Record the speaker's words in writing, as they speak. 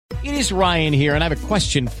It is Ryan here, and I have a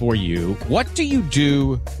question for you. What do you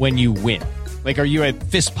do when you win? Like, are you a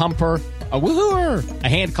fist pumper, a woohooer, a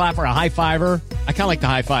hand clapper, a high fiver? I kind of like the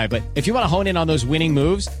high five, but if you want to hone in on those winning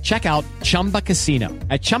moves, check out Chumba Casino.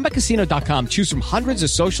 At ChumbaCasino.com, choose from hundreds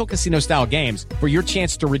of social casino-style games for your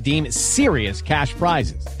chance to redeem serious cash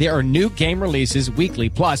prizes. There are new game releases weekly,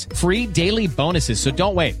 plus free daily bonuses. So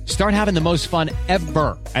don't wait. Start having the most fun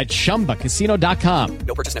ever at ChumbaCasino.com.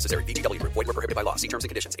 No purchase necessary. VGW Group. Void where prohibited by law. See terms and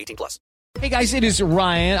conditions. 18+. Hey guys, it is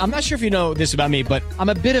Ryan. I'm not sure if you know this about me, but I'm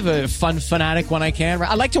a bit of a fun fanatic when I can.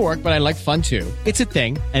 I like to work, but I like fun too. It's a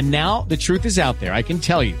thing. And now the truth is out there. I can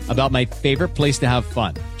tell you about my favorite place to have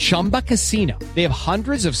fun. Chumba Casino. They have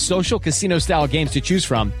hundreds of social casino style games to choose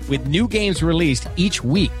from with new games released each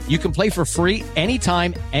week. You can play for free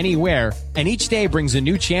anytime, anywhere. And each day brings a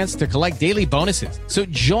new chance to collect daily bonuses. So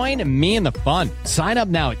join me in the fun. Sign up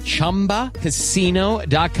now at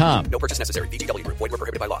ChumbaCasino.com. No purchase necessary. VGW Group. Void where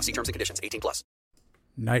prohibited by law. See terms and conditions. 18+.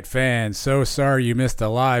 Night fans, so sorry you missed the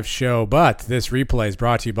live show, but this replay is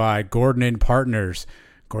brought to you by Gordon and Partners.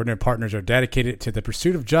 Gordon and Partners are dedicated to the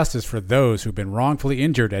pursuit of justice for those who've been wrongfully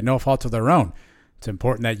injured at no fault of their own. It's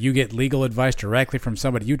important that you get legal advice directly from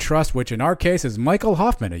somebody you trust, which in our case is Michael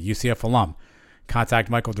Hoffman, a UCF alum. Contact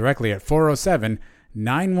Michael directly at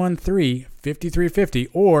 407-913-5350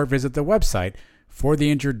 or visit the website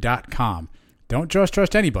fortheinjured.com. Don't just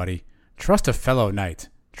trust anybody. Trust a fellow knight.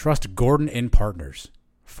 Trust Gordon and Partners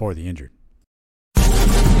for the injured.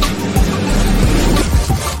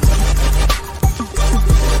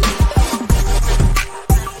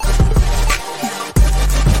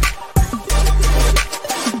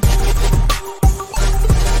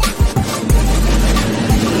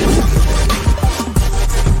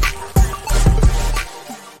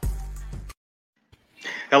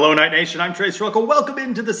 Hello, Night Nation. I'm Trace Ruckle. Welcome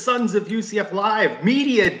into the Sons of UCF Live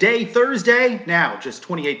Media Day Thursday. Now, just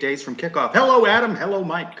 28 days from kickoff. Hello, Adam. Hello,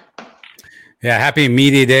 Mike. Yeah, happy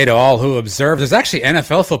Media Day to all who observe. There's actually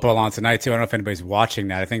NFL football on tonight, too. I don't know if anybody's watching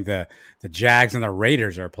that. I think the Jags and the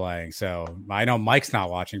Raiders are playing. So I know Mike's not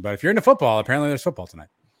watching, but if you're into football, apparently there's football tonight.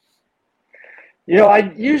 You know, I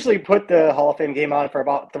usually put the Hall of Fame game on for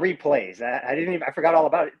about 3 plays. I forgot all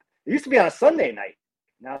about it. It used to be on a Sunday night.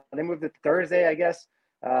 Now they moved it to Thursday, I guess.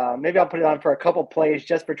 Maybe I'll put it on for a couple plays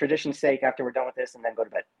just for tradition's sake after we're done with this and then go to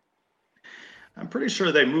bed. I'm pretty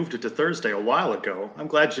sure they moved it to Thursday a while ago. I'm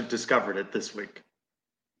glad you've discovered it this week.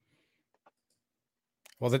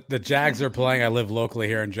 Well, the Jags are playing. I live locally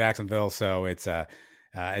here in Jacksonville, so it's a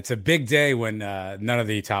big day when none of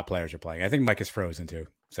the top players are playing. I think Mike is frozen too.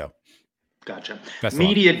 So, gotcha.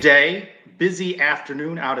 Media Day, busy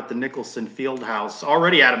afternoon out at the Nicholson Fieldhouse.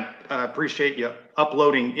 Already, Adam, appreciate you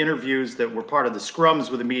uploading interviews that were part of the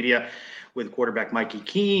scrums with the media with quarterback Mikey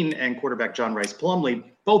Keene and quarterback John Rice Plumlee.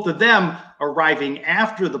 Both of them arriving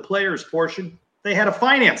after the players portion. They had a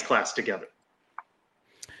finance class together.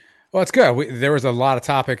 Well, it's good. There was a lot of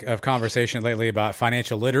topic of conversation lately about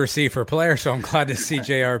financial literacy for players, so I'm glad to see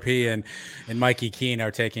JRP and Mikey Keene are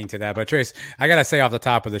taking to that. But Trace, I got to say off the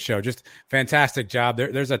top of the show, just fantastic job.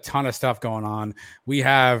 There's a ton of stuff going on. We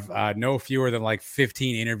have no fewer than like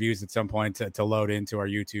 15 interviews at some point to load into our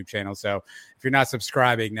YouTube channel. So if you're not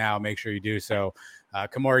subscribing now, make sure you do so.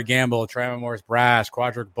 Kamari Gamble, Trevor Morris Brash,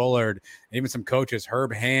 Quadric Bullard, and even some coaches,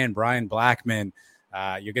 Herb Hand, Brian Blackman.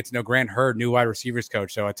 You'll get to know Grant Hurd, new wide receivers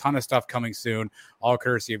coach. So a ton of stuff coming soon, all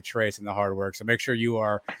courtesy of Trace and the hard work. So make sure you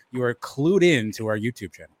are clued in to our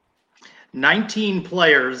YouTube channel. 19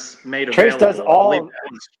 players made Trace available. does all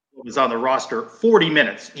was on the roster. 40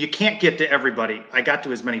 minutes. You can't get to everybody. I got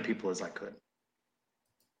to as many people as I could.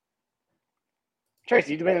 Trace,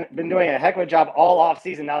 you've been doing a heck of a job all off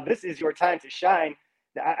season. Now this is your time to shine.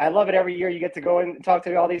 I love it every year. You get to go and talk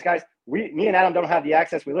to all these guys. Me and Adam don't have the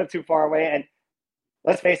access. We live too far away, and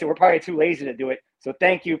let's face it, we're probably too lazy to do it. So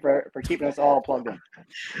thank you for keeping us all plugged in.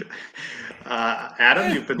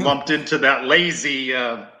 Adam, you've been lumped into that lazy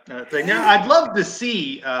thing. Now, I'd love to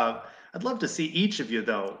see each of you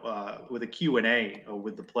though with a Q&A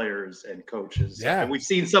with the players and coaches. Yeah, we've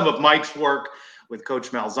seen some of Mike's work with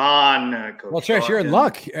Coach Malzahn. Well, Trace, you're in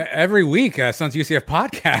luck. Every week, Sons UCF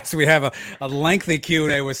podcast, we have a lengthy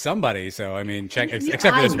Q&A with somebody. So, I mean, except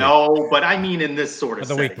for this week. But I mean in this sort of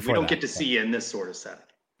setting. We don't get to see you in this sort of setting.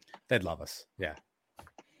 They'd love us. Yeah.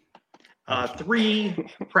 3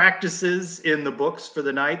 practices in the books for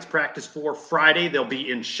the Knights. Practice 4 Friday. They'll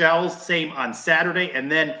be in Shells. Same on Saturday.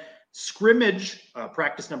 And then scrimmage,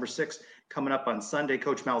 practice number 6, coming up on Sunday.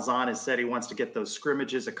 Coach Malzahn has said he wants to get those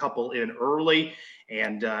scrimmages a couple in early.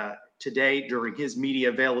 And today, during his media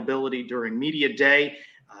availability during Media Day,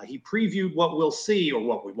 he previewed what we'll see, or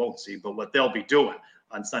what we won't see, but what they'll be doing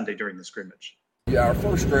on Sunday during the scrimmage. Yeah, our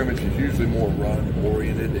first scrimmage is usually more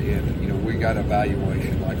run-oriented, and, we got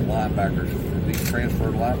evaluation like linebackers. These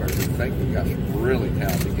transferred linebackers, we think we've got some really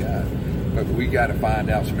talented guys, but we got to find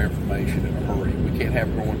out some information in a hurry. We can't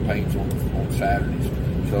have growing pains on Saturdays.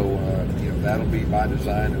 So, that'll be by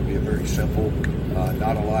design. It'll be a very simple,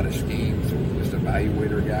 not a lot of schemes. We'll just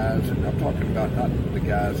evaluate our guys. And I'm talking about not the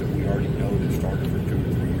guys that we already know that started for 2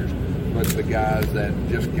 or 3 years, but the guys that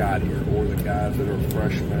just got here, or the guys that are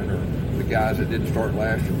freshmen, or the guys that didn't start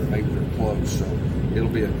last year, but maybe they're close. So it'll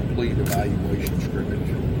be a complete evaluation scrimmage.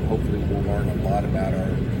 And hopefully we'll learn a lot about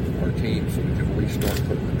our team so we can at least start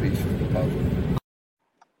putting the pieces of the puzzle.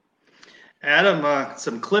 Adam,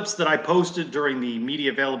 some clips that I posted during the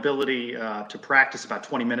media availability to practice, about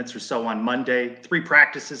 20 minutes or so on Monday. 3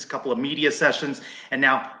 practices, a couple of media sessions, and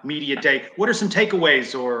now media day. What are some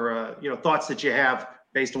takeaways or thoughts that you have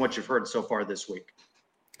based on what you've heard so far this week?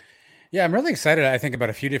 Yeah, I'm really excited, I think, about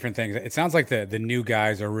a few different things. It sounds like the new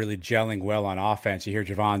guys are really gelling well on offense. You hear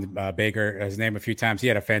Javon Baker, his name a few times. He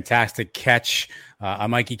had a fantastic catch, a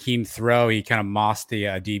Mikey Keene throw. He kind of mossed the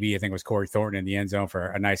DB, I think it was Corey Thornton, in the end zone for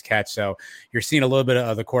a nice catch. So you're seeing a little bit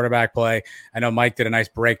of the quarterback play. I know Mike did a nice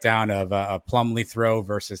breakdown of a Plumlee throw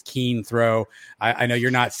versus Keene throw. I know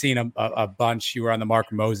you're not seeing a bunch. You were on the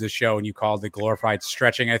Mark Moses show, and you called it glorified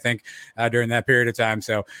stretching, I think, during that period of time.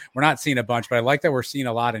 So we're not seeing a bunch, but I like that we're seeing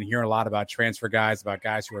a lot and hearing a lot about transfer guys, about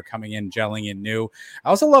guys who are coming in, gelling in new. I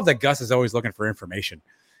also love that Gus is always looking for information.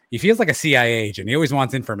 He feels like a CIA agent. He always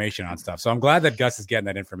wants information on stuff. So I'm glad that Gus is getting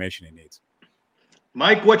that information he needs.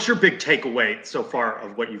 Mike, what's your big takeaway so far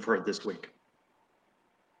of what you've heard this week?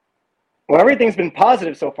 Well, everything's been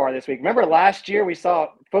positive so far this week. Remember last year we saw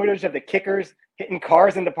footage of the kickers hitting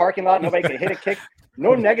cars in the parking lot. Nobody could hit a kick.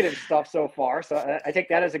 No negative stuff so far. So I take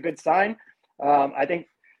that as a good sign. I think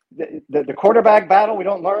the quarterback battle, we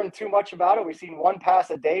don't learn too much about it. We've seen 1 pass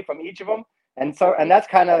a day from each of them. And that's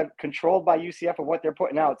kind of controlled by UCF of what they're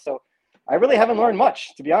putting out. So I really haven't learned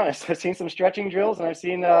much, to be honest. I've seen some stretching drills, and I've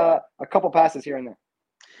seen a couple passes here and there.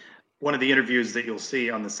 One of the interviews that you'll see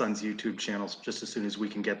on the Suns YouTube channels, just as soon as we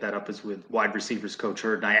can get that up, is with wide receivers coach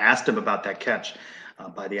Hurd. And I asked him about that catch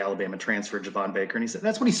by the Alabama transfer, Javon Baker. And he said,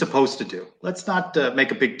 that's what he's supposed to do. Let's not make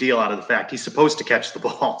a big deal out of the fact he's supposed to catch the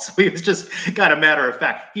ball. So he was just kind of matter of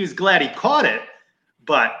fact. He was glad he caught it,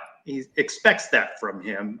 but he expects that from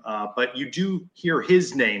him. But you do hear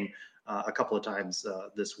his name a couple of times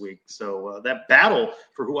this week. So that battle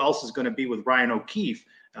for who else is going to be with Ryan O'Keefe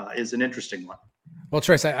is an interesting one. Well,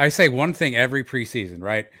 Trace, I say one thing every preseason,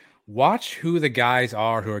 right? Watch who the guys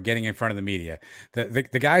are who are getting in front of the media.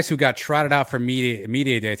 The guys who got trotted out for media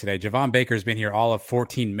day today. Javon Baker's been here all of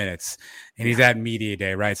 14 minutes, and he's at media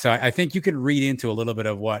day, right? So I think you could read into a little bit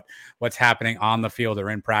of what's happening on the field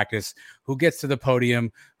or in practice. Who gets to the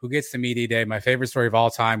podium? Who gets to media day? My favorite story of all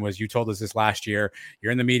time was, you told us this last year.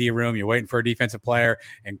 You're in the media room, you're waiting for a defensive player,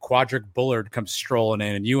 and Quadric Bullard comes strolling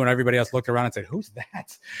in, and you and everybody else looked around and said, "Who's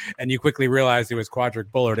that?" And you quickly realized it was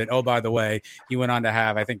Quadric Bullard. And oh, by the way, he went on to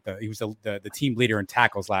have, I think he was the team leader in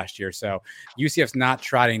tackles last year. So UCF's not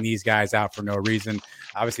trotting these guys out for no reason.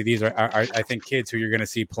 Obviously, these are I think kids who you're going to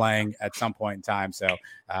see playing at some point in time. So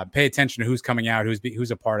pay attention to who's coming out,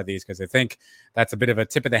 who's a part of these, because I think that's a bit of a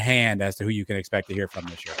tip of the hand as to who you can expect to hear from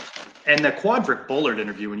this year. And the Quadric Bullard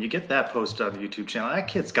interview, when you get that posted on the YouTube channel, that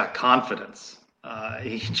kid's got confidence.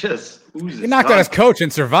 He just oozes. He knocked out his coach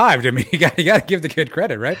and survived. I mean, you got to give the kid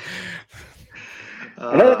credit, right?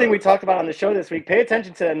 Another thing we talked about on the show this week, pay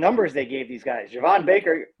attention to the numbers they gave these guys. Javon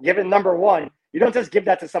Baker, given number 1, you don't just give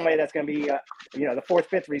that to somebody that's going to be, the 4th,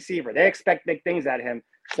 5th receiver. They expect big things out of him.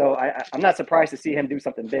 So I'm not surprised to see him do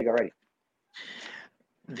something big already.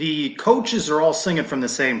 The coaches are all singing from the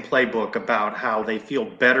same playbook about how they feel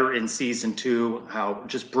better in season 2, how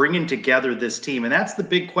just bringing together this team. And that's the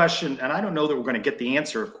big question. And I don't know that we're going to get the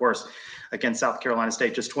answer, of course, against South Carolina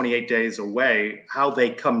State, just 28 days away, how they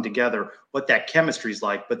come together, what that chemistry is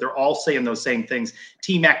like. But they're all saying those same things.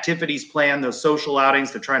 Team activities plan, those social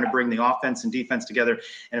outings, they're trying to bring the offense and defense together.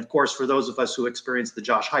 And of course, for those of us who experienced the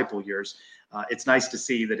Josh Heupel years, it's nice to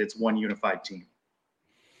see that it's one unified team.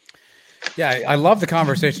 Yeah, I love the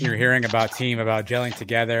conversation you're hearing about team, about gelling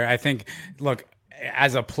together. I think, look,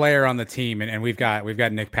 as a player on the team, and we've got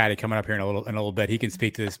Nick Patty coming up here in a little bit. He can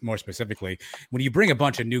speak to this more specifically. When you bring a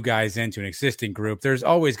bunch of new guys into an existing group, there's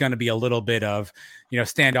always going to be a little bit of,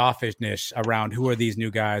 standoffishness around who are these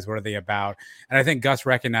new guys, what are they about? And I think Gus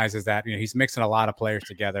recognizes that. He's mixing a lot of players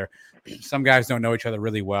together. some guys don't know each other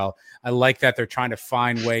really well. I like that they're trying to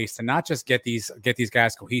find ways to not just get these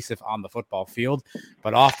guys cohesive on the football field,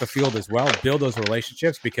 but off the field as well, build those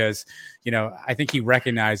relationships, because, I think he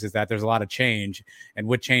recognizes that there's a lot of change, and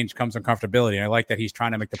with change comes uncomfortability. And I like that he's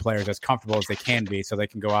trying to make the players as comfortable as they can be so they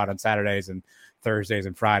can go out on Saturdays and Thursdays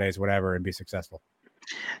and Fridays, whatever, and be successful.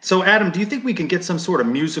 So, Adam, do you think we can get some sort of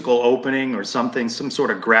musical opening or something, some sort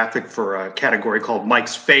of graphic for a category called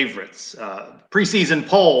Mike's Favorites? Preseason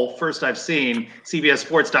poll, first I've seen,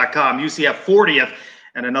 CBSSports.com, UCF 40th,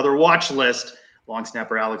 and another watch list, long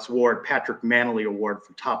snapper Alex Ward, Patrick Manley Award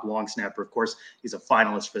for top long snapper. Of course, he's a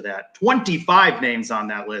finalist for that. 25 names on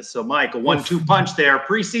that list. So, Mike, a 1-2 punch there,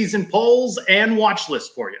 preseason polls and watch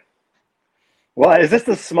list for you. Well, is this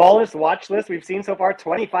the smallest watch list we've seen so far?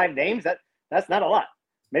 25 names? That's not a lot.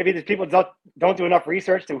 Maybe these people don't do enough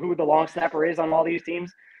research to who the long snapper is on all these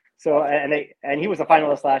teams. So, and he was a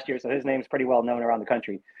finalist last year, so his name's pretty well known around the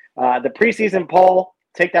country. The preseason poll,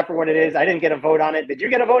 take that for what it is. I didn't get a vote on it. Did you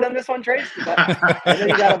get a vote on this one, Trace? I know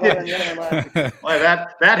you got a vote on the other one last week. Well,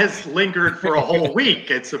 that has lingered for a whole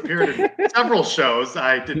week. It's appeared in several shows.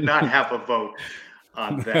 I did not have a vote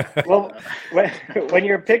on that. Well, when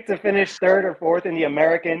you're picked to finish third or fourth in the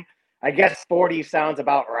American, I guess 40 sounds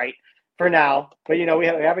about right for now. But, we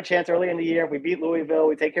have a chance early in the year. We beat Louisville.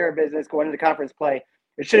 We take care of business going into conference play.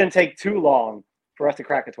 It shouldn't take too long for us to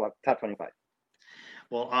crack a top 25.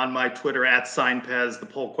 Well, on my Twitter, @SignPez, the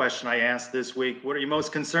poll question I asked this week, what are you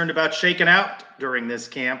most concerned about shaking out during this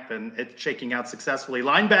camp? And it's shaking out successfully.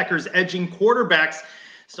 Linebackers edging quarterbacks.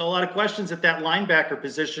 Still a lot of questions at that linebacker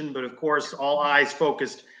position, but of course, all eyes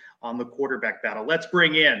focused on the quarterback battle. Let's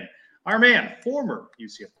bring in our man, former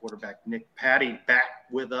UCF quarterback Nick Patti, back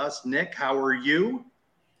with us. Nick, how are you?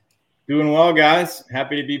 Doing well, guys.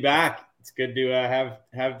 Happy to be back. It's good to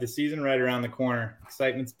have the season right around the corner.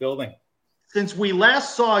 Excitement's building. Since we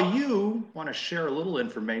last saw you, want to share a little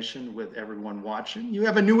information with everyone watching. You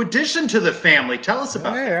have a new addition to the family. Tell us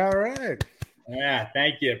about it. All right. Yeah,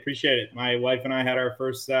 thank you. Appreciate it. My wife and I had our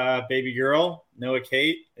first baby girl. Noah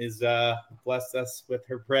Kate is blessed us with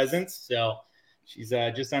her presence. So she's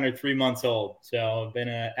just under 3 months old. So been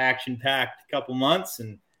an action-packed couple months,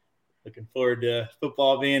 and looking forward to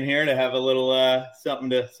football being here to have a little something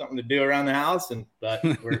to do around the house. But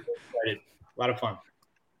we're excited. A lot of fun.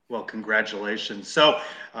 Well, congratulations. So,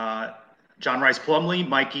 John Rice Plumlee,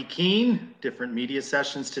 Mikey Keene, different media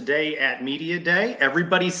sessions today at Media Day.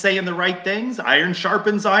 Everybody's saying the right things. Iron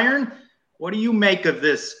sharpens iron. What do you make of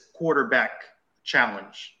this quarterback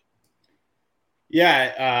challenge?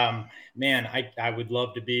 Yeah, man, I would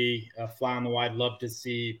love to be a fly on the wall. I'd love to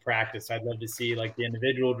see practice. I'd love to see like the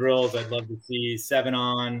individual drills. I'd love to see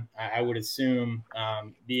 7-on. I would assume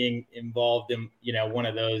being involved in, one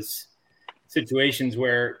of those situations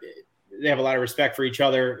where they have a lot of respect for each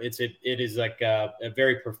other. It is like a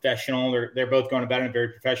very professional. They're both going about it in a very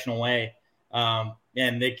professional way,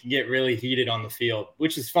 and they can get really heated on the field,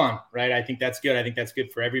 which is fun, right? I think that's good. I think that's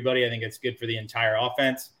good for everybody. I think it's good for the entire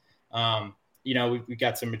offense. We've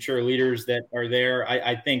got some mature leaders that are there.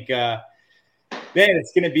 I think, man,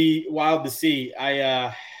 it's going to be wild to see.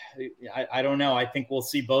 I don't know. I think we'll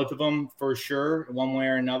see both of them for sure, one way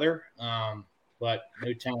or another. But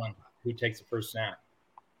no telling who takes the first snap.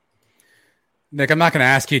 Nick, I'm not going to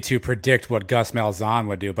ask you to predict what Gus Malzahn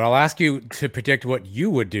would do, but I'll ask you to predict what you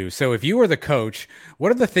would do. So if you were the coach, what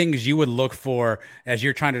are the things you would look for as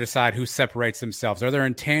you're trying to decide who separates themselves? Are there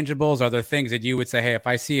intangibles? Are there things that you would say, hey, if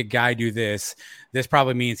I see a guy do this, this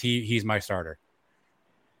probably means he's my starter?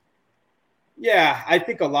 Yeah, I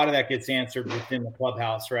think a lot of that gets answered within the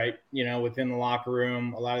clubhouse, right? Within the locker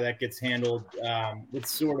room, a lot of that gets handled.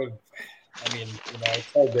 It's sort of,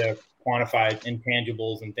 it's hard to quantify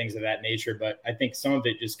intangibles and things of that nature, but I think some of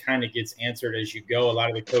it just kind of gets answered as you go. A lot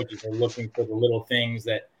of the coaches are looking for the little things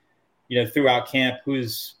that, throughout camp,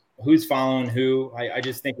 who's following who. I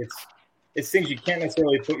just think it's things you can't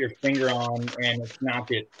necessarily put your finger on, and it's not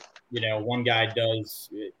that, one guy does.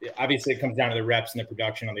 Obviously, it comes down to the reps and the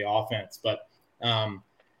production of the offense, but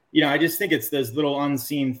I just think it's those little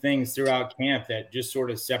unseen things throughout camp that just sort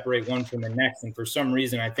of separate one from the next. And for some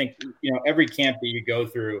reason, I think, every camp that you go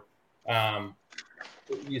through,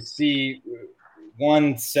 you see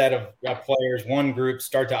one set of players, one group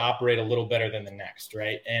start to operate a little better than the next,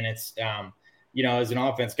 right? And it's, as an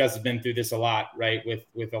offense, Gus has been through this a lot, right?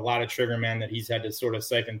 With a lot of trigger men that he's had to sort of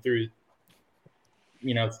siphon through,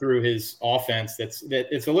 through his offense.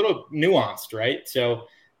 It's a little nuanced, right? So,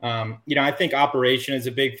 I think operation is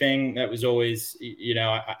a big thing. That was always,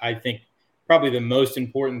 I think probably the most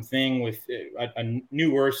important thing with a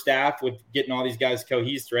newer staff with getting all these guys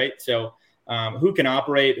cohesed, right? So, who can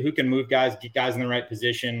operate, who can move guys, get guys in the right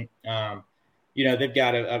position. They've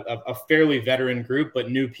got a fairly veteran group, but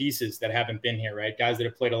new pieces that haven't been here, right? Guys that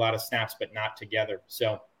have played a lot of snaps, but not together.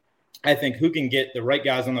 So I think who can get the right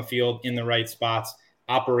guys on the field in the right spots,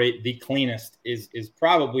 operate the cleanest is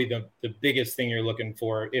probably the biggest thing you're looking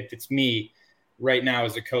for. If it's me right now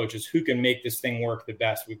as a coach, is who can make this thing work the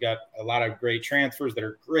best. We've got a lot of great transfers that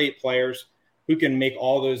are great players. Who can make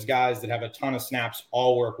all those guys that have a ton of snaps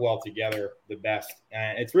all work well together the best.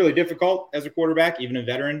 It's really difficult as a quarterback, even a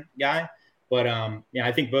veteran guy. But,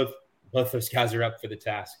 I think both those guys are up for the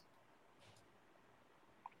task.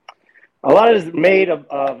 A lot is made of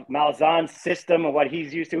Malzahn's system and what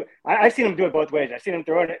he's used to. I've seen him do it both ways. I've seen him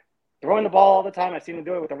throwing the ball all the time. I've seen him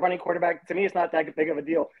do it with a running quarterback. To me, it's not that big of a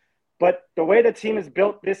deal. But the way the team is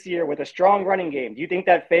built this year with a strong running game, do you think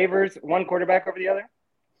that favors one quarterback over the other?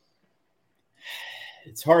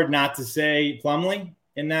 It's hard not to say Plumlee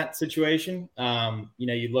in that situation.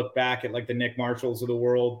 You look back at like the Nick Marshalls of the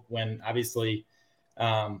world when obviously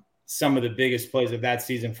some of the biggest plays of that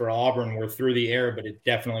season for Auburn were through the air, but it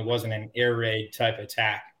definitely wasn't an air raid type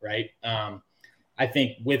attack, right? I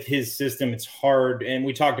think with his system, it's hard. And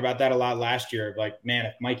we talked about that a lot last year. Like, man,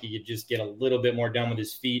 if Mikey could just get a little bit more done with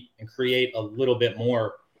his feet and create a little bit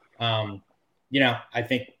more, I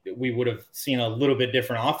think we would have seen a little bit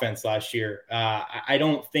different offense last year. I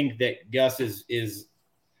don't think that Gus is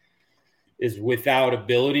without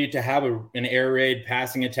ability to have an air raid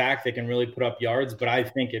passing attack that can really put up yards, but I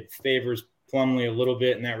think it favors Plumlee a little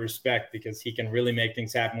bit in that respect because he can really make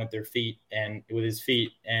things happen with their feet and with his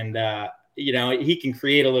feet. And, he can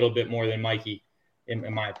create a little bit more than Mikey,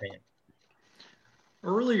 in my opinion.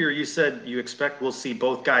 Earlier, you said you expect we'll see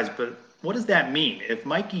both guys, but what does that mean? If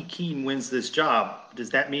Mikey Keene wins this job, does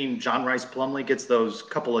that mean John Rhys Plumlee gets those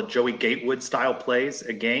couple of Joey Gatewood style plays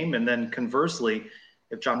a game? And then conversely,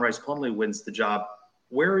 if John Rhys Plumlee wins the job,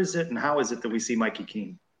 where is it and how is it that we see Mikey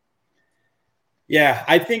Keene? Yeah,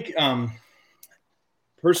 I think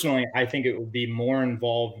personally, I think it would be more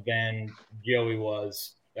involved than Joey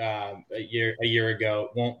was a year ago.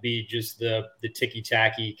 It won't be just the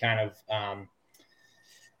ticky-tacky kind of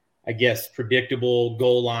predictable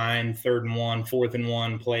goal line, 3rd and 1, 4th and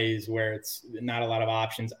 1 plays where it's not a lot of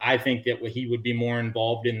options. I think that he would be more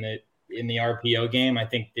involved in the RPO game. I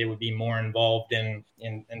think they would be more involved in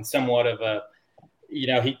somewhat of a,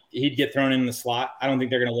 he'd get thrown in the slot. I don't think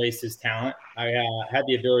they're going to waste his talent. I had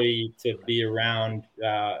the ability to be around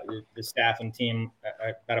the staff and team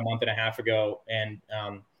about a month and a half ago, and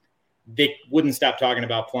they wouldn't stop talking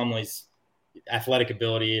about Plumlee's athletic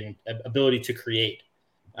ability and ability to create.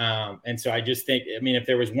 And so I just think, if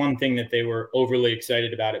there was one thing that they were overly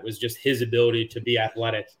excited about, it was just his ability to be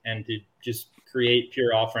athletic and to just create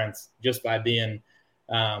pure offense just by being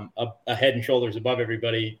a head and shoulders above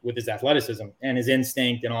everybody with his athleticism and his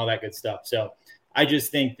instinct and all that good stuff. So I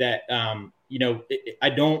just think that, I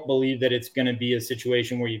don't believe that it's going to be a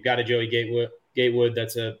situation where you've got a Joey Gatewood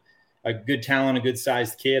that's a good talent, a good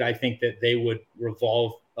sized kid. I think that they would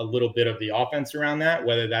revolve a little bit of the offense around that,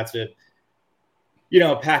 whether that's a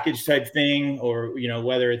package type thing or,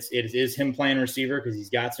 whether it is him playing receiver because he's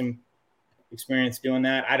got some experience doing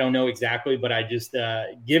that. I don't know exactly, but I just,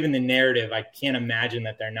 given the narrative, I can't imagine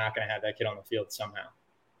that they're not going to have that kid on the field somehow.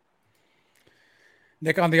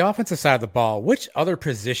 Nick, on the offensive side of the ball, which other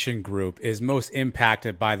position group is most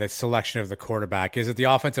impacted by the selection of the quarterback? Is it the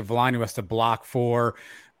offensive line who has to block for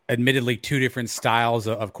admittedly two different styles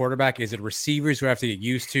of quarterback? Is it receivers who have to get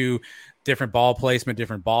used to different ball placement,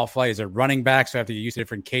 different ball flight? Is it running backs who have to get used to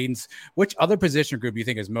different cadence? Which other position group do you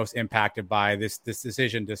think is most impacted by this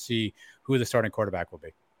decision to see who the starting quarterback will be?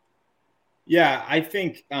 Yeah, I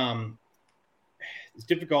think it's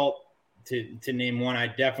difficult to name one.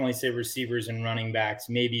 I'd definitely say receivers and running backs,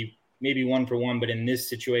 maybe one for one, but in this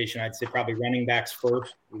situation, I'd say probably running backs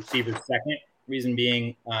first, receivers second. Reason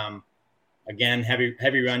being, again,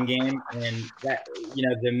 heavy run game and that,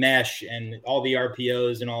 the mesh and all the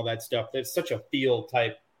RPOs and all that stuff. That's such a field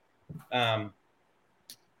type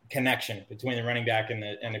connection between the running back and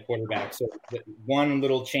the quarterback. So one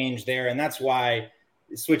little change there. And that's why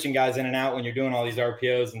switching guys in and out when you're doing all these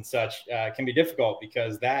RPOs and such can be difficult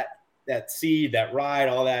because that seed, that ride,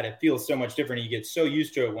 all that, it feels so much different. You get so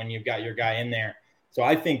used to it when you've got your guy in there. So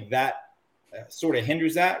I think that sort of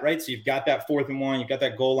hinders that, right? So you've got that 4th and 1, you've got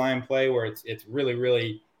that goal line play where it's really,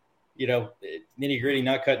 really, nitty gritty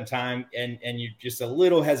nut cutting time. And you're just a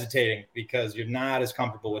little hesitating because you're not as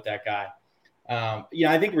comfortable with that guy.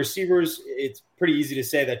 I think receivers, it's pretty easy to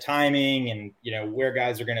say the timing and, where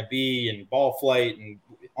guys are going to be and ball flight and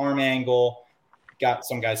arm angle. Got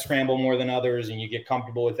some guys scramble more than others and you get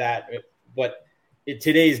comfortable with that. But in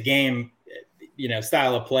today's game,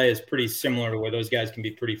 style of play is pretty similar to where those guys can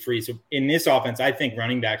be pretty free. So in this offense, I think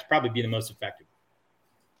running backs probably be the most effective.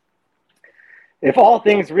 If all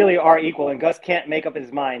things really are equal and Gus can't make up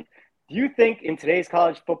his mind, do you think in today's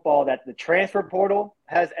college football that the transfer portal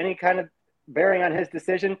has any kind of bearing on his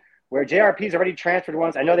decision, where JRP's already transferred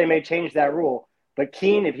once? I know they may change that rule, but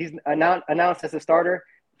Keene, if he's announced as a starter,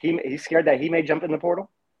 he's scared that he may jump in the portal?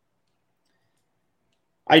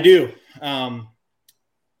 I do.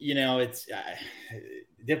 It's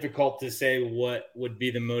difficult to say what would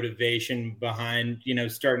be the motivation behind,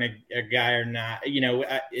 starting a guy or not.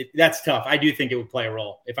 That's tough. I do think it would play a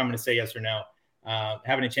role if I'm going to say yes or no.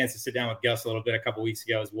 Having a chance to sit down with Gus a little bit a couple weeks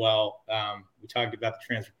ago as well. We talked about the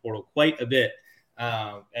transfer portal quite a bit,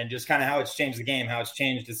 and just kind of how it's changed the game, how it's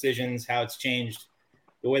changed decisions, how it's changed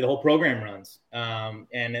the way the whole program runs.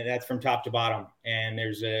 And that's from top to bottom. And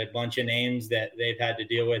there's a bunch of names that they've had to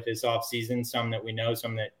deal with this offseason, some that we know,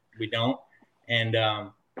 some that we don't. And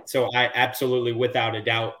so I absolutely, without a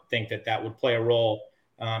doubt, think that would play a role.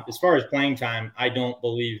 As far as playing time, I don't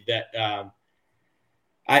believe that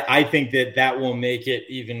I think that will make it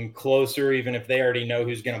even closer, even if they already know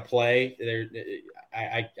who's going to play.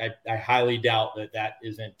 I highly doubt that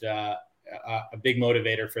isn't a big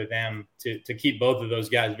motivator for them to keep both of those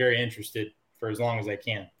guys very interested for as long as they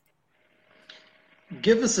can.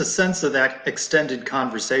 Give us a sense of that extended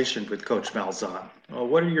conversation with Coach Malzahn.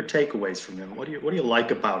 What are your takeaways from him? What do you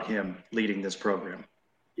like about him leading this program?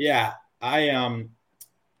 Yeah, I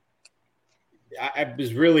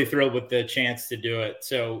was really thrilled with the chance to do it.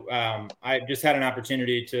 So I just had an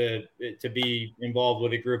opportunity to be involved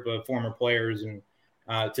with a group of former players and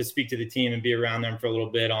to speak to the team and be around them for a little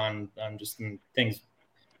bit on just some things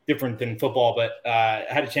different than football. But I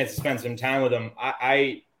had a chance to spend some time with him.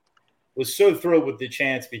 I was so thrilled with the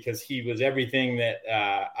chance because he was everything that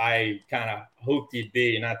I kind of hoped he'd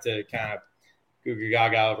be, not to kind of goo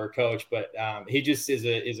gaga over coach, but he just is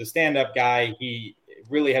a stand-up guy. He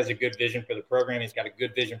really has a good vision for the program. He's got a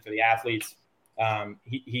good vision for the athletes.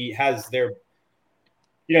 He has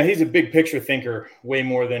he's a big picture thinker way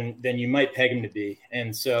more than you might peg him to be.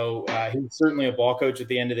 And so he's certainly a ball coach at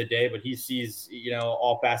the end of the day, but he sees,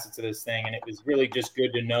 all facets of this thing. And it was really just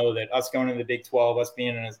good to know that us going to the Big 12, us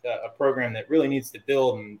being in a program that really needs to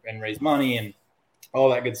build and raise money and all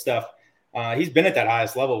that good stuff. He's been at that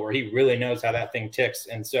highest level where he really knows how that thing ticks.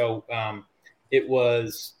 And so it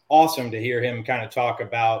was awesome to hear him kind of talk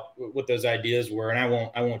about what those ideas were. And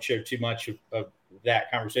I won't share too much of that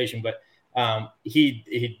conversation, but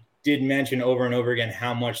he did mention over and over again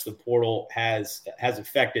how much the portal has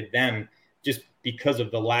affected them just because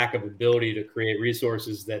of the lack of ability to create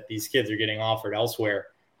resources that these kids are getting offered elsewhere.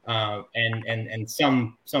 And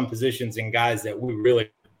some positions and guys that we really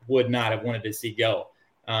would not have wanted to see go.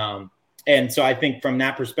 And so I think from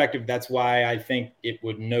that perspective, that's why I think it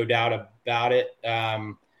would, no doubt about it,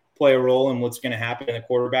 play a role in what's going to happen in the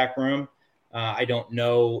quarterback room. I don't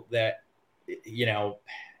know that,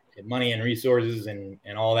 money and resources and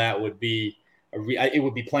all that would be it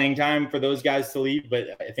would be playing time for those guys to leave, but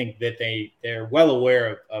I think that they're well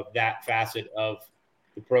aware of that facet of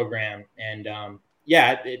the program. And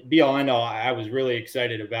be all end all, I was really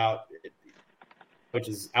excited about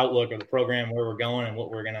Coach's outlook of the program, where we're going and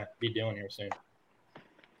what we're going to be doing here soon.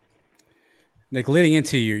 Nick, leading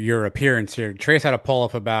into your appearance here, Trace had a poll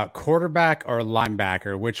up about quarterback or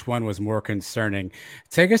linebacker. Which one was more concerning?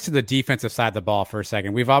 Take us to the defensive side of the ball for a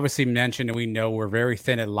second. We've obviously mentioned and we know we're very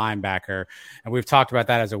thin at linebacker, and we've talked about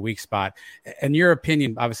that as a weak spot. In your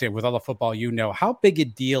opinion, obviously with all the football how big a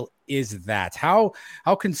deal is that? How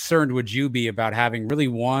concerned would you be about having really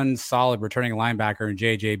one solid returning linebacker in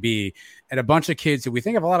JJB and a bunch of kids who we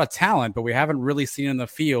think have a lot of talent, but we haven't really seen in the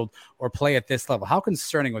field or play at this level? How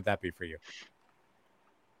concerning would that be for you?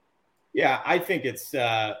 Yeah, I think it's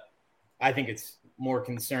more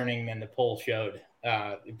concerning than the poll showed,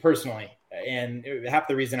 personally. And half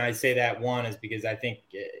the reason I say that, one, is because I think,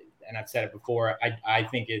 and I've said it before, I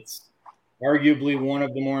think it's arguably one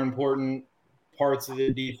of the more important parts of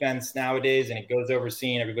the defense nowadays, and it goes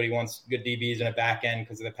overseen. Everybody wants good DBs in a back end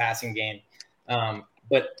because of the passing game.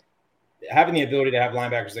 But having the ability to have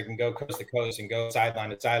linebackers that can go coast to coast and go sideline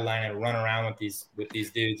to sideline and run around with these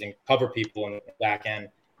dudes and cover people in the back end,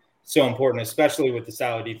 so important, especially with the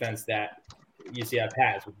style of defense that UCF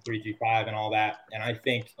has with 3-3-5 and all that. And I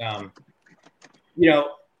think, our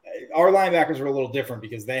linebackers are a little different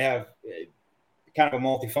because they have kind of a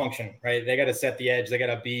multifunction, right? They got to set the edge. They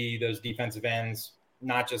got to be those defensive ends,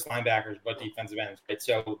 not just linebackers, but defensive ends, right?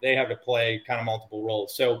 So they have to play kind of multiple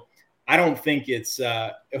roles. So I don't think it's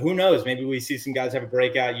who knows? Maybe we see some guys have a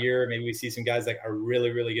breakout year. Maybe we see some guys that are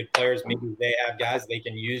really, really good players. Maybe they have guys they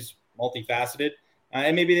can use multifaceted,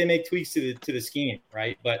 and maybe they make tweaks to the scheme,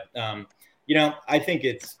 right? But I think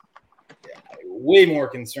it's way more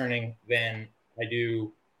concerning than I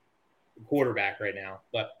do quarterback right now.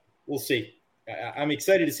 But we'll see. I'm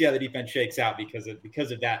excited to see how the defense shakes out because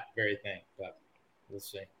of that very thing. But we'll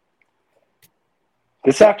see.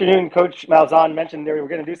 This afternoon, Coach Malzahn mentioned they were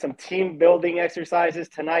going to do some team building exercises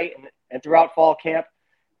tonight and throughout fall camp.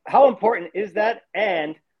 How important is that?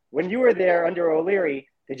 And when you were there under O'Leary,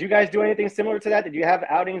 did you guys do anything similar to that? Did you have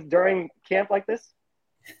outings during camp like this?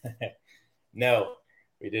 No,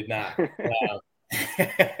 we did not.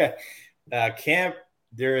 Camp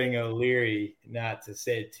during O'Leary, not to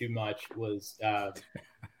say too much, was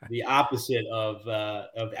the opposite of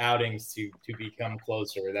outings to become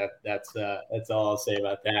closer. That's all I'll say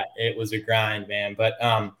about that. It was a grind, man. But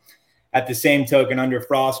at the same token, under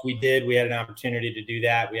Frost, we had an opportunity to do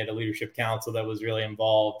that. We had a leadership council that was really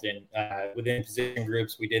involved, and within position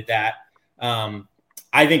groups, we did that.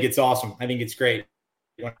 I think it's awesome. I think it's great.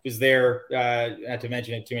 When I was there, not to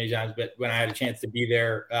mention it too many times, but when I had a chance to be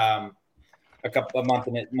there a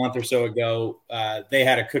month or so ago, they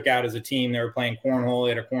had a cookout as a team. They were playing cornhole.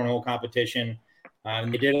 They had a cornhole competition.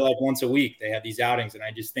 And they did it like once a week. They had these outings, and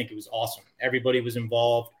I just think it was awesome. Everybody was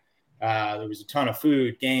involved. There was a ton of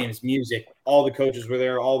food, games, music. All the coaches were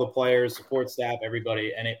there, all the players, support staff,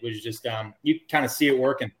 everybody. And it was just you kind of see it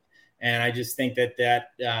working. And I just think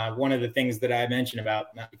that one of the things that I mentioned about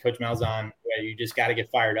Coach Malzahn, you just got to get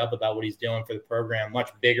fired up about what he's doing for the program, much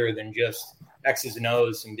bigger than just X's and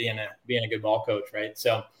O's and being a good ball coach, right?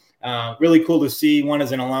 So really cool to see, one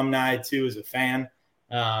as an alumni, two as a fan.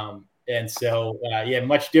 And so,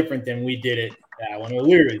 much different than we did it when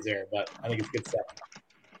O'Leary was there, but I think it's good stuff.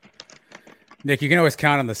 Nick, you can always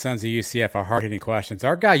count on the Sons of UCF for hard-hitting questions.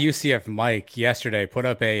 Our guy UCF Mike yesterday put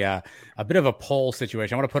up a bit of a poll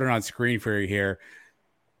situation. I want to put it on screen for you here.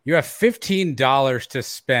 You have $15 to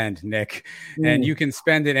spend, Nick, and you can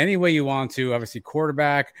spend it any way you want to. Obviously,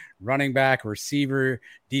 quarterback, running back, receiver,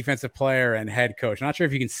 defensive player, and head coach. I'm not sure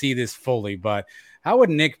if you can see this fully, but how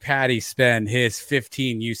would Nick Patty spend his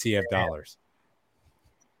 15 UCF dollars?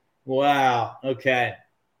 Wow. Okay.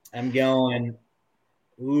 I'm going,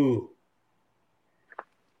 ooh.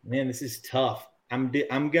 Man, this is tough. I'm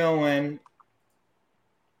going,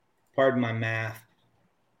 pardon my math.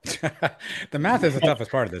 The math is the toughest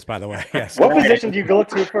part of this, by the way. Yes. What position do you go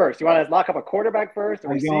to first? You want to lock up a quarterback first, a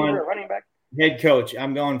receiver, a running back? Head coach.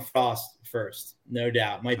 I'm going Frost first, no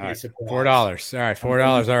doubt. Might be a surprise. $4. All right,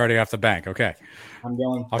 $4 already off the bank. Okay. I'm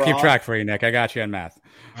going Frost. I'll keep track for you, Nick. I got you on math.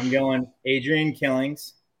 I'm going Adrian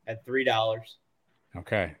Killings at $3.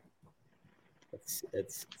 Okay.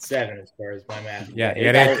 It's $7 as far as my math. Yeah, you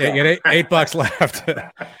got $8 left.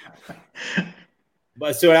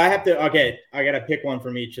 But so I have to. Okay, I got to pick one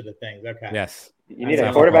from each of the things. Okay. Yes. You need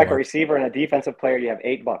a quarterback, a receiver, and a defensive player. You have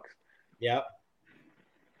 $8. Yep.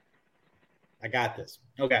 I got this.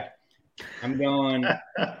 Okay. I'm going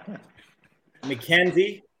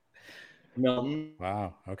Mackenzie Milton.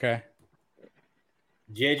 Wow. Okay.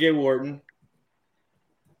 JJ Wharton.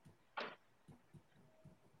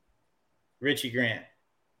 Richie Grant.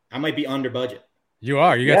 I might be under budget. You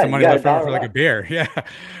are. You got some money left over for like a beer. Yeah.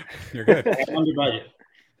 You're good. Under budget.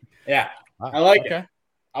 Yeah. I like it.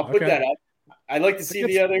 I'll put that up. I'd like to see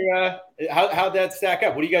the other how'd that stack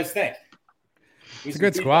up. What do you guys think? It's a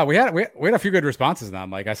good squad. We had a few good responses on them.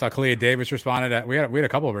 Like I saw Kalia Davis responded. We had a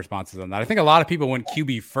couple of responses on that. I think a lot of people went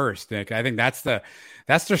QB first, Nick. I think that's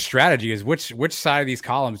their strategy is which side of these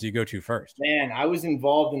columns do you go to first? Man, I was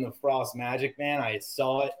involved in the Frost Magic, man. I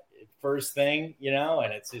saw it first thing,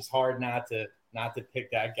 and it's just hard not to pick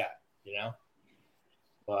that guy,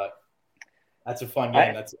 But that's a fun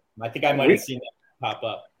game. I think I might have seen that pop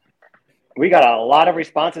up. We got a lot of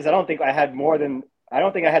responses. I don't think I had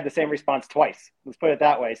the same response twice. Let's put it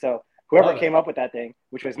that way. So whoever came up with that thing,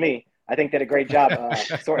 which was me, I think did a great job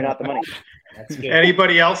sorting out the money. That's good.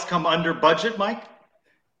 Anybody else come under budget, Mike?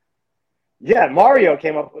 Yeah, Mario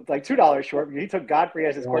came up with like $2 short. He took Godfrey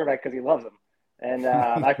as his quarterback because he loves him. And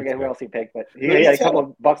I forget who else he picked, but he had a couple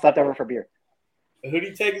of bucks left over for beer. Who do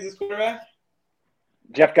you take as his quarterback?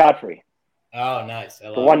 Jeff Godfrey. Oh, nice. For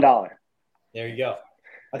 $1. There you go.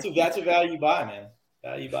 That's a value buy, man.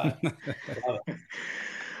 Value buy.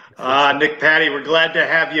 Nick Patty, we're glad to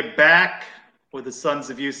have you back with the Sons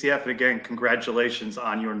of UCF. And again, congratulations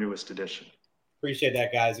on your newest edition. Appreciate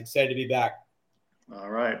that, guys. Excited to be back. All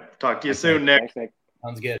right. Talk to you soon, Nick. Thanks, Nick.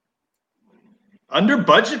 Sounds good. Under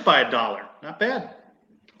budget by $1. Not bad.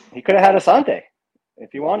 He could have had Asante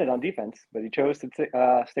if he wanted on defense, but he chose to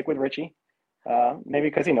stick with Richie. Maybe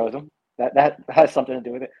because he knows him. That has something to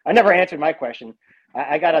do with it. I never answered my question.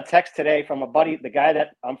 I got a text today from a buddy, the guy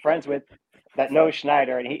that I'm friends with, that knows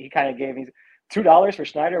Schneider, and he kind of gave me $2 for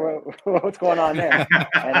Schneider. What's going on there?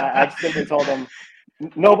 And I simply told him,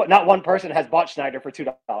 no, but not one person has bought Schneider for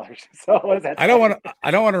 $2. So what is that? I don't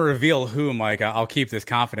want to reveal who, Mike. I'll keep this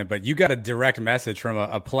confident, but you got a direct message from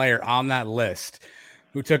a player on that list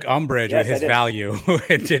who took umbrage with his value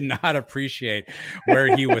and did not appreciate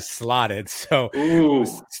where he was slotted. So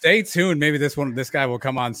stay tuned. Maybe this guy will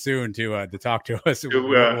come on soon to talk to us.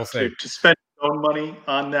 We'll see. To spend his own money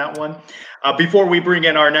on that one. Before we bring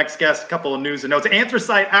in our next guest, a couple of news and notes.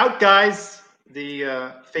 Anthracite out, guys.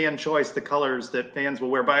 The fan choice, the colors that fans will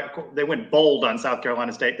wear. They went bold on South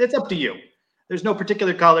Carolina State. It's up to you. There's no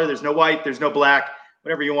particular color. There's no white. There's no black.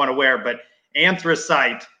 Whatever you want to wear. But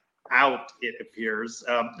anthracite out, it appears.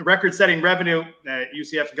 Record-setting revenue.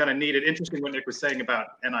 UCF is going to need it. Interesting what Nick was saying about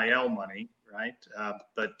NIL money, right?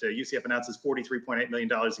 But UCF announces $43.8 million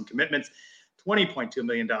in commitments, $20.2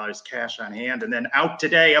 million cash on hand, and then out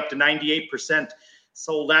today, up to 98%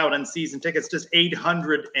 sold out on season tickets. Just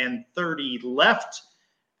 830 left.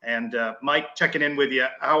 And Mike, checking in with you.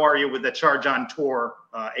 How are you with the Charge on Tour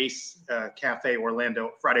Ace Cafe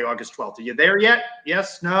Orlando, Friday, August 12th? Are you there yet?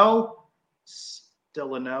 Yes, no?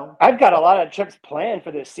 Still a no? I've got a lot of trips planned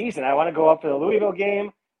for this season. I want to go up for the Louisville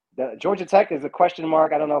game. The Georgia Tech is a question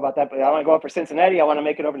mark. I don't know about that, but I want to go up for Cincinnati. I want to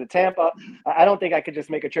make it over to Tampa. I don't think I could just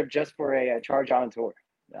make a trip just for a Charge on Tour.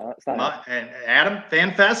 No, it's not. And Adam,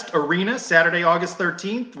 FanFest Arena, Saturday, August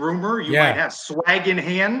 13th. Rumor you might have swag in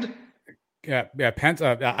hand. Yeah.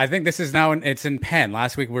 I think this is now it's in pen.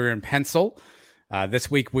 Last week we were in pencil. This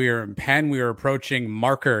week we are in pen. We are approaching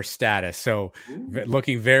marker status. So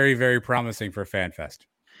looking very, very promising for FanFest.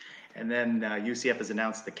 And then UCF has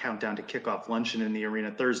announced the countdown to kickoff luncheon in the arena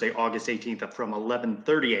Thursday, August 18th, up from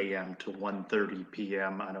 11:30 a.m. to 1:30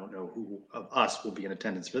 p.m. I don't know who of us will be in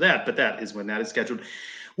attendance for that, but that is when that is scheduled.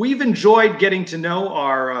 We've enjoyed getting to know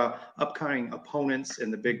our upcoming opponents in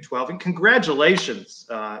the Big 12. And congratulations,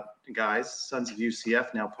 guys, Sons of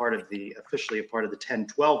UCF, now officially a part of the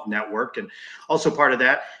 10-12 network. And also part of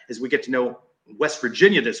that is we get to know West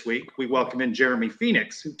Virginia this week. We welcome in Jeremy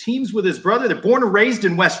Phoenix, who teams with his brother. They're born and raised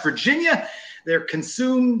in West Virginia. They're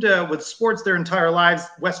consumed with sports their entire lives.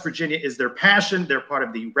 West Virginia is their passion. They're part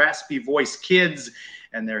of the Raspy Voice Kids,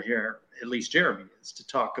 and they're here, at least Jeremy is, to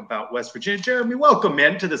talk about West Virginia. Jeremy, welcome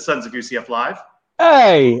in to the Sons of UCF Live.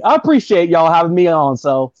 Hey, I appreciate y'all having me on.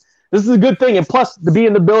 So this is a good thing. And plus, to be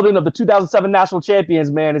in the building of the 2007 national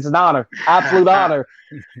champions, man, it's an honor. Absolute honor.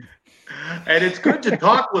 And it's good to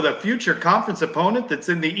talk with a future conference opponent that's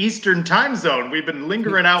in the Eastern time zone. We've been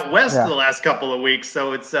lingering out west the last couple of weeks,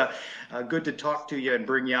 so it's good to talk to you and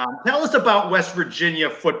bring you on. Tell us about West Virginia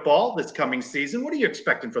football this coming season. What are you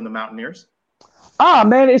expecting from the Mountaineers?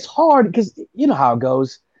 Man, it's hard because you know how it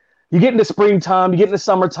goes. You get into springtime, you get into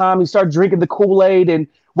summertime, you start drinking the Kool-Aid, and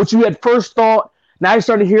what you had first thought, now you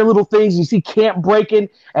start to hear little things. You see camp breaking,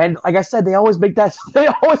 and like I said, they always make that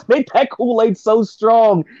Kool-Aid so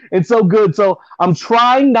strong and so good. So I'm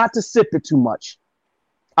trying not to sip it too much.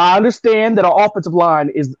 I understand that our offensive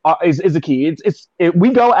line is the key.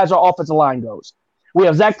 We go as our offensive line goes. We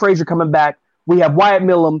have Zach Frazier coming back. We have Wyatt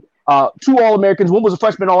Millam, 2 All-Americans. One was a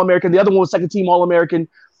freshman All-American. The other one was second-team All-American.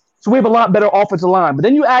 So we have a lot better offensive line. But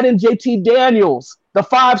then you add in JT Daniels, the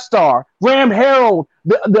 5-star, Graham Harrell,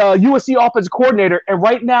 the USC offensive coordinator, and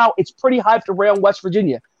right now it's pretty hyped around West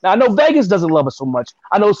Virginia. Now, I know Vegas doesn't love us so much.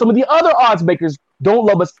 I know some of the other odds makers don't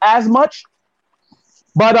love us as much.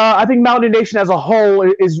 But I think Mountain Nation as a whole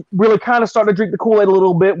is really kind of starting to drink the Kool-Aid a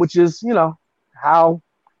little bit, which is, you know, how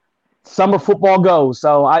summer football goes.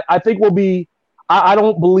 So I think we'll be – I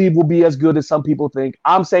don't believe we'll be as good as some people think.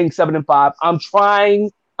 I'm saying 7-5.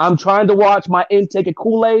 I'm trying to watch my intake of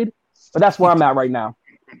Kool-Aid, but that's where I'm at right now.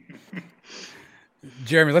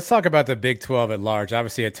 Jeremy, let's talk about the Big 12 at large.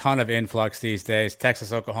 Obviously, a ton of influx these days.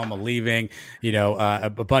 Texas, Oklahoma leaving, a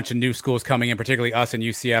bunch of new schools coming in, particularly us and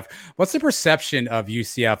UCF. What's the perception of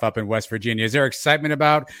UCF up in West Virginia? Is there excitement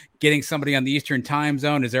about getting somebody on the Eastern time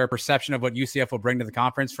zone? Is there a perception of what UCF will bring to the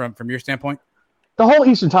conference from your standpoint? The whole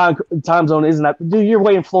Eastern time zone isn't that. Dude, you're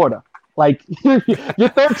way in Florida. Like, you're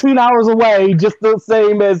 13 hours away, just the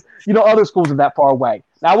same as, other schools are that far away.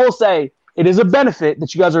 Now, I will say it is a benefit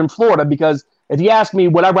that you guys are in Florida because if you ask me,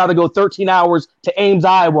 would I rather go 13 hours to Ames,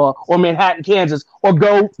 Iowa or Manhattan, Kansas, or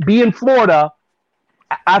go be in Florida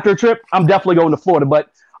after a trip? I'm definitely going to Florida.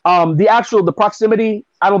 But the proximity,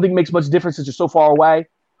 I don't think makes much difference since you're so far away.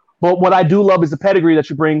 But what I do love is the pedigree that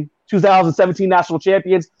you bring, 2017 national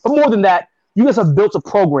champions. But more than that, you guys have built a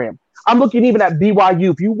program. I'm looking even at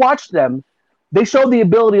BYU. If you watch them, they showed the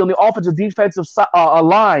ability on the offensive defensive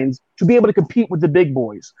lines to be able to compete with the big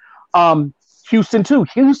boys. Houston too.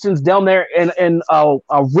 Houston's down there in a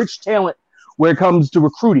rich talent where it comes to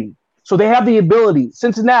recruiting. So they have the ability.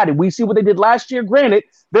 Cincinnati, we see what they did last year. Granted,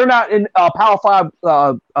 they're not in a Power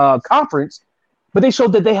 5 conference, but they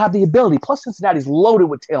showed that they have the ability. Plus, Cincinnati's loaded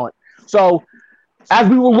with talent. So as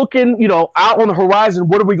we were looking, out on the horizon,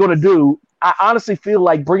 what are we going to do? I honestly feel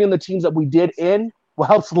like bringing the teams that we did in will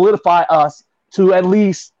help solidify us to at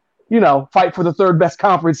least, fight for the third best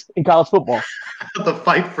conference in college football. The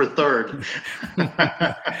fight for third.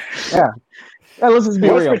 Yeah, let's just be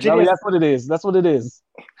real. I mean, that's what it is. That's what it is.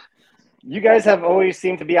 You guys have always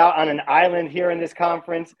seemed to be out on an island here in this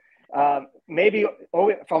conference. Maybe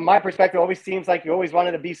from my perspective, it always seems like you always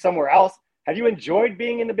wanted to be somewhere else. Have you enjoyed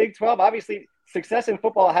being in the Big 12? Obviously, success in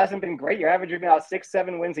football hasn't been great. You're averaging about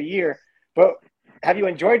 6-7 wins a year. But have you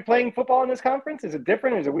enjoyed playing football in this conference? Is it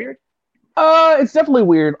different? Is it weird? It's definitely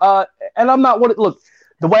weird. And I'm not look,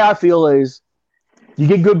 the way I feel is you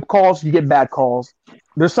get good calls, you get bad calls.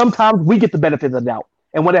 There's sometimes we get the benefit of the doubt.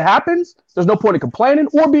 And when it happens, there's no point in complaining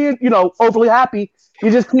or being, overly happy.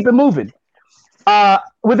 You just keep it moving.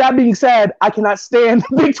 With that being said, I cannot stand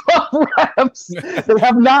the Big 12 refs.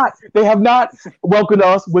 They have not welcomed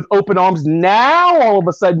us with open arms. Now, all of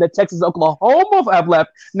a sudden, that Texas, Oklahoma have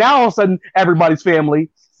left. Now, all of a sudden, everybody's family.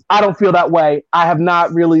 I don't feel that way. I have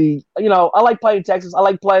not really, I like playing Texas. I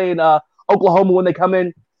like playing Oklahoma when they come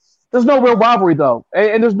in. There's no real rivalry, though.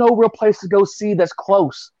 And there's no real place to go see that's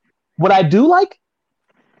close. What I do like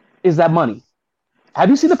is that money. Have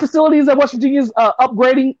you seen the facilities that West Virginia's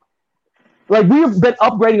upgrading? Like, we have been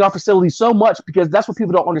upgrading our facilities so much because that's what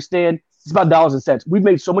people don't understand. It's about dollars and cents. We've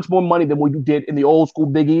made so much more money than we did in the old school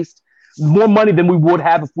Big East, more money than we would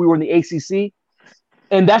have if we were in the ACC.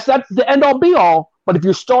 And that's not the end-all, be-all. But if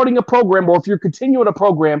you're starting a program or if you're continuing a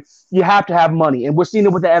program, you have to have money. And we're seeing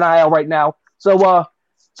it with the NIL right now. So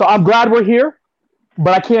I'm glad we're here,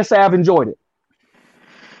 but I can't say I've enjoyed it.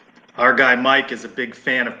 Our guy Mike is a big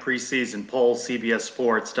fan of preseason polls.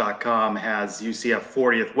 CBSSports.com has UCF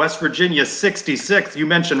 40th, West Virginia 66th. You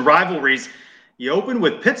mentioned rivalries. You opened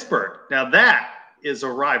with Pittsburgh. Now that is a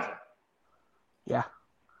rival. Yeah.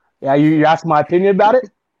 You asked my opinion about it?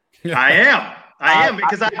 I am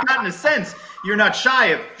because I've gotten a sense you're not shy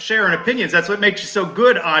of sharing opinions. That's what makes you so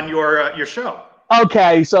good on your show.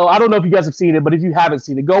 Okay, so I don't know if you guys have seen it, but if you haven't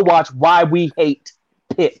seen it, go watch Why We Hate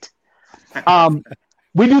Pitt.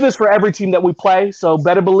 We do this for every team that we play, so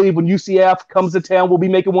better believe when UCF comes to town, we'll be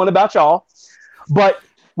making one about y'all. But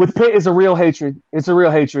with Pitt, it's a real hatred. It's a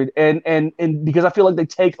real hatred, and because I feel like they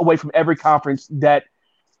take away from every conference that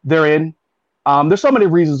they're in. There's so many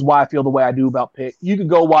reasons why I feel the way I do about Pitt. You can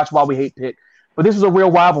go watch Why We Hate Pitt, but this is a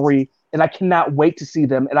real rivalry, and I cannot wait to see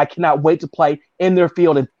them, and I cannot wait to play in their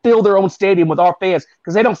field and fill their own stadium with our fans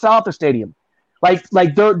because they don't sell out their stadium. Like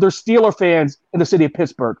they're Steeler fans in the city of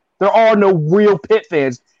Pittsburgh. There are no real Pitt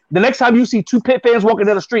fans. The next time you see 2 Pitt fans walking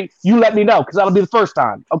down the street, you let me know because that'll be the first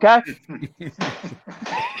time. Okay.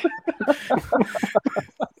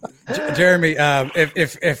 Jeremy,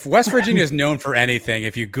 if West Virginia is known for anything,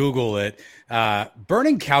 if you Google it,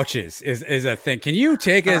 burning couches is a thing. Can you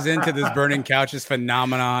take us into this burning couches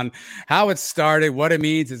phenomenon, how it started, what it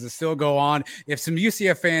means? Does it still go on? If some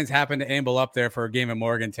UCF fans happen to amble up there for a game at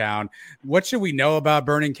Morgantown, what should we know about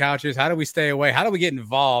burning couches? How do we stay away? How do we get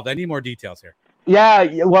involved? I need more details here.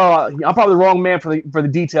 Yeah, well, I'm probably the wrong man for the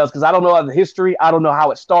details because I don't know the history. I don't know how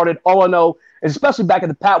it started. All I know is, especially back in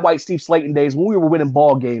the Pat White, Steve Slayton days when we were winning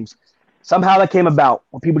ball games, somehow that came about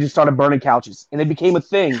when people just started burning couches and it became a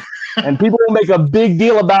thing. And people will make a big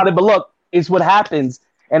deal about it, but look, it's what happens.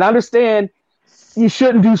 And I understand you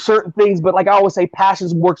shouldn't do certain things, but like I always say, passion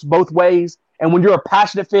works both ways. And when you're a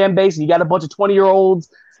passionate fan base and you got a bunch of 20-year-olds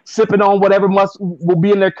sipping on whatever will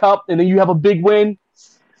be in their cup, and then you have a big win,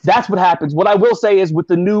 that's what happens. What I will say is with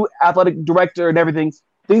the new athletic director and everything,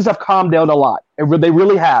 things have calmed down a lot. They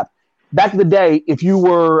really have. Back in the day, if you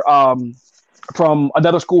were from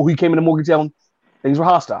another school who came into Morgantown, things were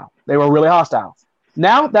hostile. They were really hostile.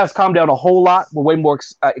 Now that's calmed down a whole lot. We're way more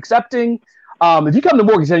accepting. If you come to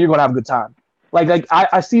Morgantown, you're going to have a good time. Like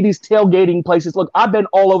I see these tailgating places. Look, I've been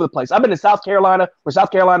all over the place. I've been to South Carolina for South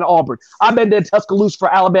Carolina, Auburn. I've been to Tuscaloosa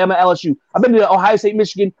for Alabama, LSU. I've been to Ohio State,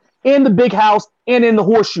 Michigan, in the Big House and in the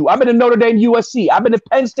Horseshoe. I've been to Notre Dame, USC. I've been to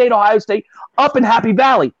Penn State, Ohio State, up in Happy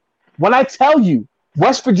Valley. When I tell you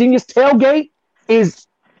West Virginia's tailgate is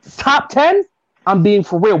top 10, I'm being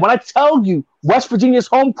for real. When I tell you West Virginia's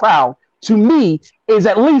home crowd, to me, is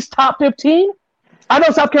at least top 15, I know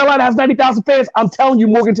South Carolina has 90,000 fans. I'm telling you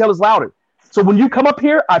Morgantown is louder. So when you come up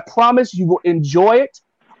here, I promise you will enjoy it.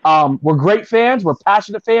 We're great fans. We're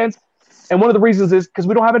passionate fans. And one of the reasons is because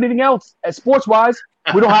we don't have anything else. Sports-wise,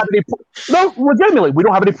 we don't have any – no, legitimately, we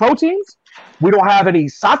don't have any pro teams. We don't have any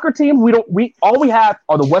soccer teams. All we have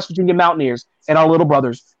are the West Virginia Mountaineers and our little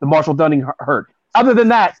brothers, the Marshall Dunning Herd. Other than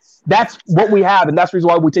that, that's what we have, and that's the reason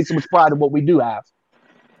why we take so much pride in what we do have.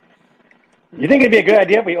 You think it'd be a good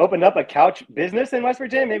idea if we opened up a couch business in West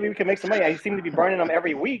Virginia? Maybe we could make some money. I seem to be burning them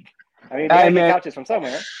every week. I mean, they get couches from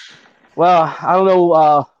somewhere. Well, I don't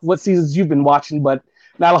know what seasons you've been watching, but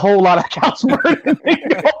not a whole lot of couch burning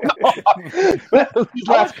these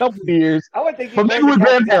last couple of years. I would think you'd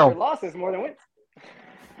burn losses more than wins.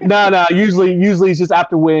 No. Usually it's just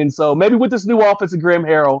after wins. So maybe with this new offense of Graham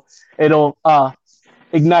Harrell, it'll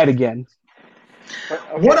ignite again.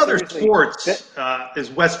 Okay, what other sports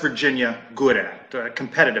is West Virginia good at,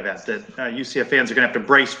 competitive at, that UCF fans are going to have to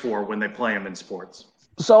brace for when they play them in sports?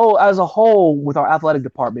 So as a whole, with our athletic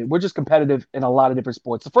department, we're just competitive in a lot of different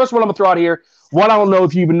sports. The first one I'm going to throw out here, one I don't know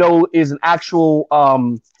if you even know is an actual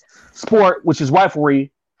sport, which is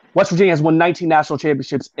riflery. West Virginia has won 19 national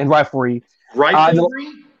championships in riflery.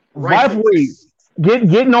 Riflery.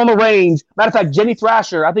 Getting on the range. Matter of fact, Jenny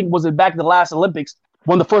Thrasher, I think was it back in the last Olympics,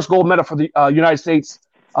 won the first gold medal for the United States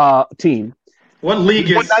team. What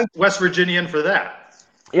league is West Virginia in for that?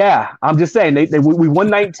 Yeah, I'm just saying. We won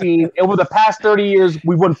 19. Over the past 30 years,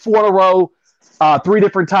 we won 4 in a row, 3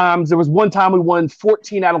 different times. There was one time we won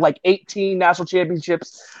 14 out of 18 national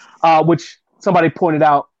championships, which somebody pointed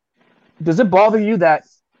out. Does it bother you that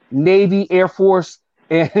Navy, Air Force,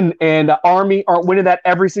 and Army aren't winning that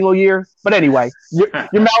every single year? But anyway, your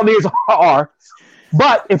Mountaineers are.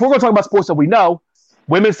 But if we're going to talk about sports that we know,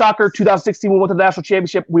 women's soccer, 2016, we went to the national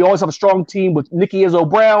championship. We always have a strong team with Nikki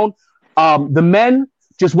Izzo-Brown. The men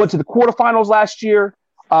just went to the quarterfinals last year.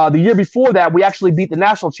 The year before that, we actually beat the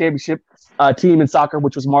national championship team in soccer,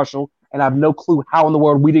 which was Marshall. And I have no clue how in the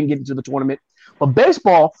world we didn't get into the tournament. But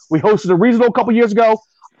baseball, we hosted a regional a couple years ago.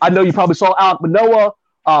 I know you probably saw Alec Manoa,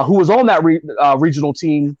 who was on that regional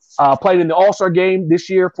team, played in the All-Star game this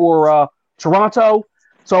year for Toronto.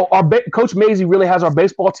 So our Coach Mazey really has our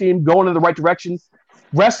baseball team going in the right direction.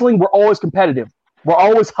 Wrestling, we're always competitive. We're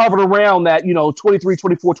always hovering around that, 23,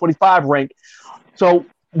 24, 25 rank. So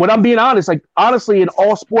when I'm being honest, honestly, in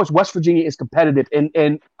all sports, West Virginia is competitive.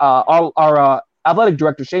 And our athletic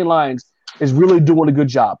director, Shane Lyons, is really doing a good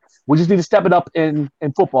job. We just need to step it up in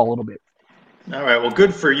football a little bit. All right. Well,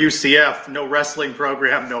 good for UCF. No wrestling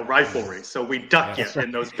program, no riflery. So we duck you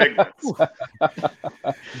in those big ones.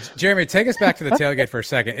 Jeremy, take us back to the tailgate for a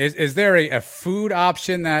second. Is there a food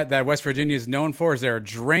option that West Virginia is known for? Is there a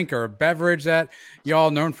drink or a beverage that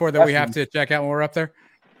y'all known for that we have to check out when we're up there?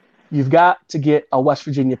 You've got to get a West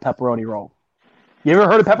Virginia pepperoni roll. You ever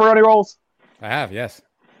heard of pepperoni rolls? I have, yes.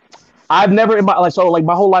 I've never my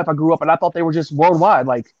whole life I grew up and I thought they were just worldwide,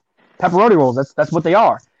 pepperoni rolls. That's what they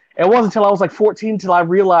are. It wasn't until I was 14 until I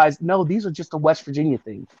realized, no, these are just a West Virginia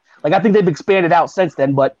thing. I think they've expanded out since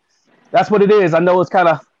then, but that's what it is. I know it's kind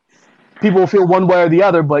of people will feel one way or the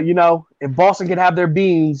other, but if Boston can have their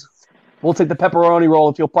beans, we'll take the pepperoni roll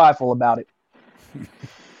and feel prideful about it.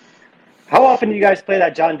 How often do you guys play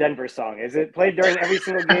that John Denver song? Is it played during every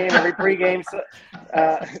single game, every pregame? So,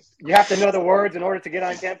 you have to know the words in order to get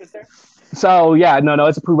on campus there? So, yeah, no,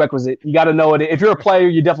 it's a prerequisite. You got to know it. If you're a player,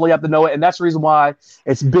 you definitely have to know it. And that's the reason why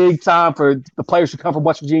it's big time for the players who come from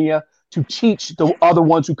West Virginia to teach the other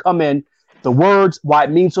ones who come in the words, why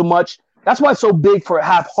it means so much. That's why it's so big for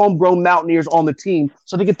have homegrown Mountaineers on the team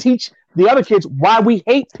so they can teach the other kids why we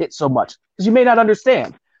hate Pitt so much, because you may not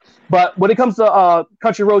understand. But when it comes to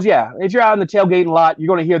Country Roads, yeah, if you're out in the tailgating lot, you're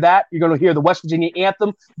going to hear that. You're going to hear the West Virginia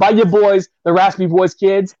anthem by your boys, the Raspy Boys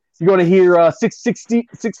kids. You're going to hear 660,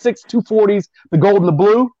 6'6", 240s, the gold and the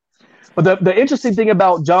blue. But the interesting thing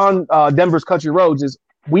about John Denver's Country Roads is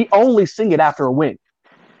we only sing it after a win.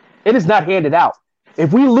 It is not handed out.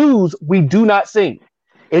 If we lose, we do not sing.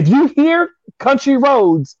 If you hear Country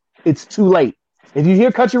Roads, it's too late. If you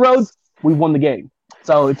hear Country Roads, we won the game.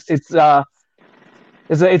 So it's a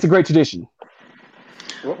great tradition.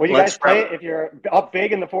 Will you guys play it if you're up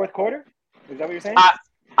big in the fourth quarter? Is that what you're saying?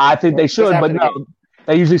 I think they should, but no.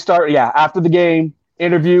 They usually start, after the game,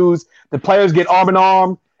 interviews. The players get arm in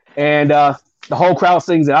arm, and the whole crowd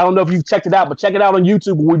sings it. I don't know if you've checked it out, but check it out on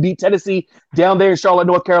YouTube. When we beat Tennessee down there in Charlotte,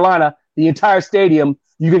 North Carolina, the entire stadium,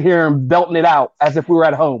 you can hear them belting it out as if we were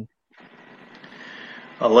at home.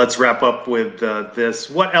 Let's wrap up with this.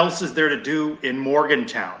 What else is there to do in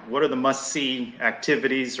Morgantown? What are the must-see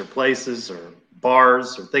activities or places or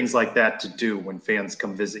bars or things like that to do when fans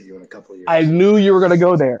come visit you in a couple of years? I knew you were going to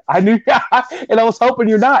go there. I knew, and I was hoping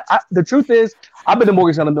you're not. The truth is, I've been to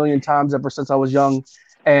Morgantown a million times ever since I was young,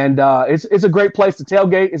 and it's a great place to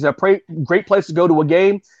tailgate. It's a great place to go to a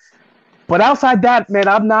game. But outside that, man,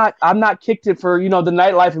 I'm not kicked it for, the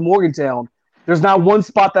nightlife in Morgantown. There's not one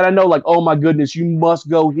spot that I know, like, oh my goodness, you must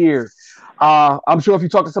go here. I'm sure if you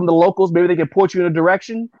talk to some of the locals, maybe they can point you in a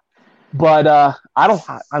direction. But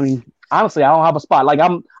honestly, I don't have a spot. Like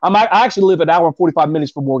I actually live an hour and 45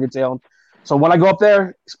 minutes from Morgantown. So when I go up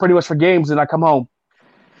there, it's pretty much for games and I come home.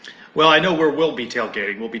 Well, I know where we'll be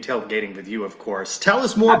tailgating. We'll be tailgating with you, of course. Tell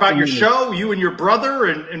us more about your show, you and your brother,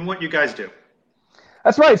 and what you guys do.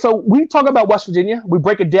 That's right. So we talk about West Virginia. We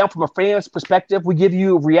break it down from a fan's perspective. We give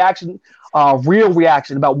you real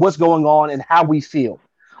reaction about what's going on and how we feel.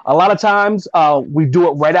 A lot of times we do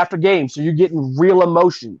it right after games, so you're getting real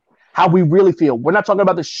emotion, how we really feel. We're not talking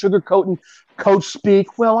about the sugarcoating coach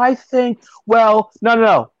speak. Well, I think,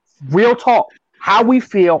 no. Real talk, how we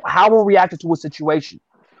feel, how we're reacting to a situation.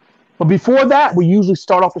 But before that, we usually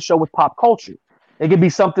start off the show with pop culture. It could be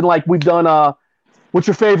something like we've done, what's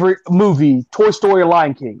your favorite movie, Toy Story or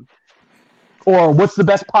Lion King? Or what's the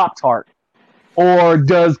best Pop-Tart? Or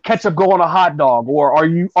does ketchup go on a hot dog? Or are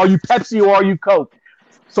you Pepsi or are you Coke?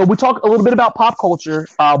 So we talk a little bit about pop culture.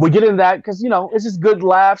 We get into that because, it's just good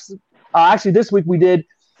laughs. Actually, this week we did,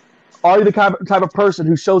 are you the type of person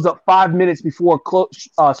who shows up 5 minutes before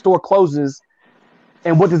store closes?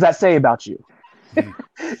 And what does that say about you?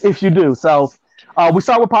 If you do. So we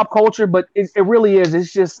start with pop culture, but it really is.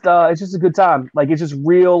 It's just a good time. Like, it's just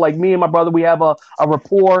real. Like, me and my brother, we have a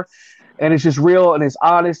rapport, and it's just real and it's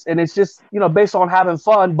honest. And it's just, based on having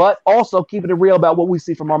fun, but also keeping it real about what we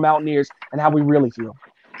see from our Mountaineers and how we really feel.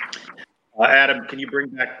 Adam, can you bring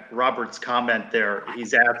back Robert's comment there?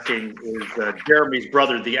 He's asking, is Jeremy's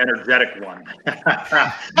brother the energetic one?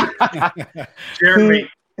 Jeremy,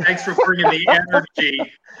 thanks for bringing the energy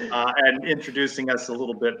and introducing us a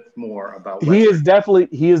little bit more about He is definitely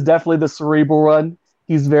the cerebral one.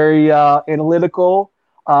 He's very analytical.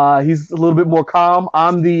 He's a little bit more calm.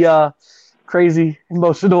 I'm the crazy,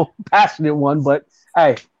 emotional, passionate one. But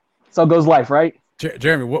hey, so goes life, right?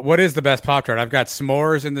 Jeremy, what is the best Pop-Tart? I've got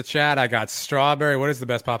s'mores in the chat. I got strawberry. What is the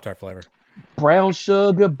best Pop-Tart flavor? Brown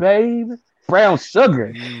sugar, babe. Brown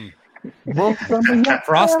sugar.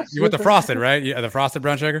 Frosted. You want the frosted, right? Yeah, the frosted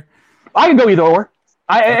brown sugar. I can go either or.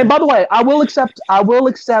 And by the way, I will accept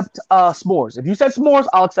s'mores. If you said s'mores,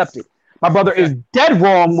 I'll accept it. My brother is dead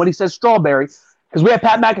wrong when he says strawberry, because we had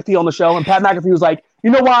Pat McAfee on the show, and Pat McAfee was like,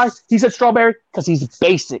 you know why he said strawberry? Because he's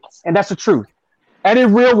basic, and that's the truth. Any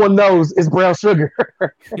real one knows is brown sugar.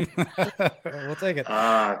 We'll take it.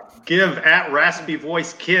 Give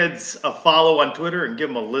 @RaspyVoiceKids a follow on Twitter and give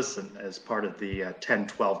them a listen as part of the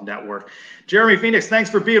 1012 network. Jeremy Phoenix,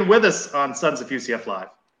 thanks for being with us on Sons of UCF Live.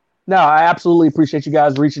 No, I absolutely appreciate you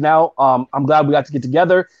guys reaching out. I'm glad we got to get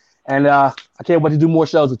together, and I can't wait to do more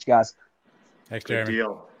shows with you guys. Thanks, Jeremy. Good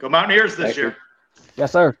deal. Go Mountaineers this year.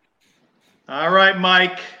 Yes, sir. All right,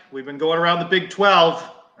 Mike. We've been going around the Big 12.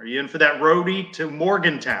 Are you in for that roadie to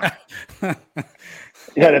Morgantown?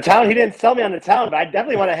 The town, he didn't sell me on the town, but I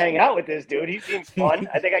definitely want to hang out with this dude. He seems fun.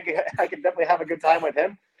 I think I could definitely have a good time with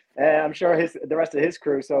him. And I'm sure the rest of his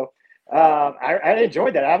crew. So I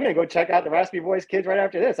enjoyed that. I'm going to go check out the Raspy Voice Kids right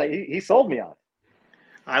after this. He sold me on it.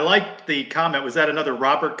 I liked the comment. Was that another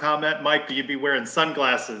Robert comment, Mike? You'd be wearing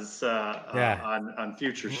sunglasses on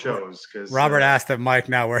future shows. Robert asked if Mike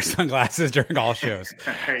now wears sunglasses during all shows.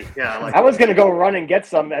 Yeah, I was going to go run and get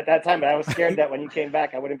some at that time, but I was scared that when you came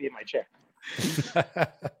back, I wouldn't be in my chair.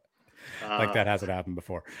 Like that hasn't happened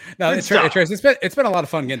before. No, it's been a lot of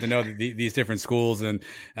fun getting to know these different schools, and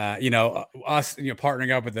us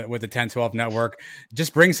partnering up with the 1012 network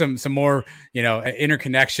just bring some more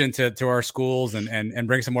interconnection to our schools and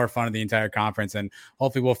bring some more fun to the entire conference, and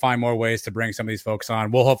hopefully we'll find more ways to bring some of these folks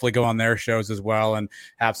on. We'll hopefully go on their shows as well and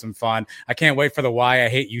have some fun. I can't wait for the Why I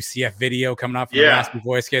Hate UCF video coming up from the Raspy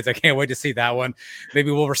Voice Kids. I can't wait to see that one.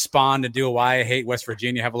 Maybe we'll respond and do a Why I Hate West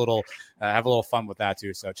Virginia. Have a little fun with that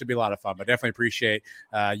too. So it should be a lot of fun, but definitely appreciate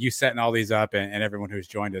you setting all these up and everyone who's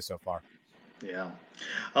joined us so far. Yeah.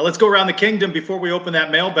 Let's go around the kingdom before we open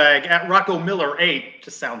that mailbag. At Rocco Miller 8,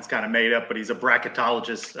 just sounds kind of made up, but he's a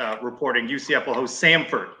bracketologist reporting UCF will host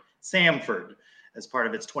Samford as part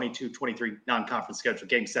of its 22-23 non-conference schedule.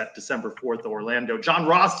 Game set December 4th, Orlando. John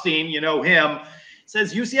Rothstein, you know him,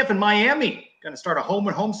 says UCF and Miami going to start a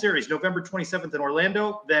home-and-home series November 27th in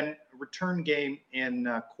Orlando, then a return game in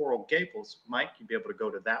Coral Gables. Mike, you'd be able to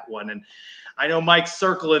go to that one. And I know Mike's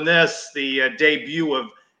circling this, the debut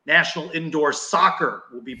of National Indoor Soccer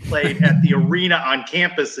will be played at the arena on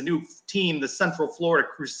campus. A new team, the Central Florida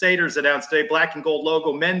Crusaders, announced today, black and gold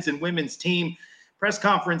logo, men's and women's team. Press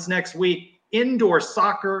conference next week. Indoor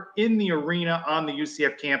soccer in the arena on the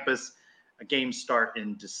UCF campus. A game start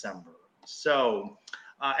in December. So,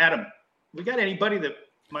 Adam, we got anybody that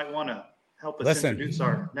might want to help us introduce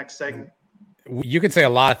our next segment? You can say a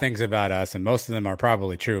lot of things about us, and most of them are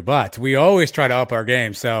probably true, but we always try to up our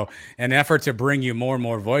game. So in an effort to bring you more and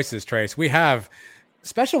more voices, Trace, we have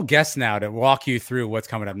special guests now to walk you through what's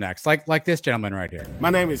coming up next, like this gentleman right here. My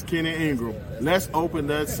name is Kenny Ingram. Let's open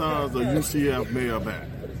that Sons of UCF mailbag.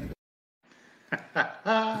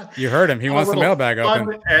 You heard him. He wants the mailbag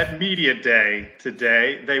open. At Media Day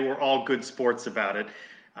today, they were all good sports about it.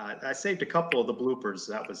 I saved a couple of the bloopers.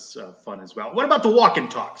 That was fun as well. What about the walk-in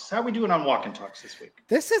talks? How are we doing on walk-in talks this week?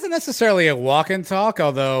 This isn't necessarily a walk-in talk,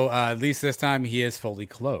 although at least this time he is fully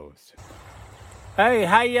clothed. Hey,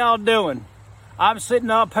 how y'all doing? I'm sitting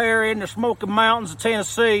up here in the Smoky Mountains of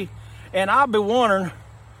Tennessee, and I'll be wondering,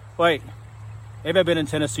 wait, maybe I've been in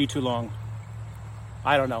Tennessee too long.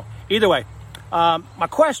 I don't know. Either way, my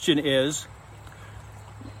question is,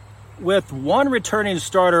 with one returning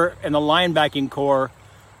starter in the linebacking core,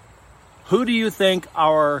 who do you think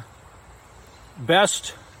our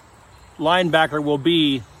best linebacker will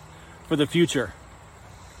be for the future?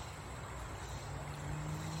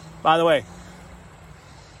 By the way,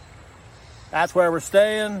 that's where we're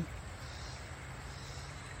staying.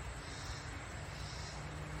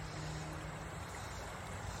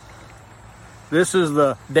 This is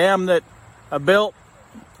the dam that I built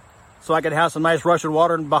so I could have some nice rushing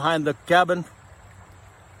water behind the cabin.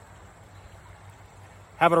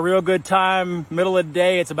 Having a real good time. Middle of the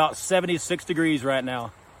day, it's about 76 degrees right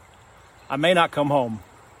now. I may not come home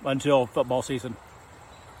until football season.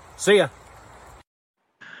 See ya.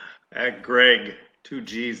 Greg, 2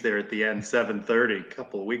 G's there at the end, 7:30, a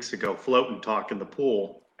couple of weeks ago, floating talk in the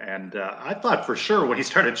pool. And I thought for sure when he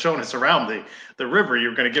started showing us around the river, you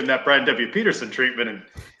were going to give him that Brian W. Peterson treatment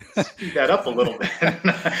and speed that up a little bit.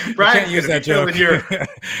 Brian, can't use that joke. Your I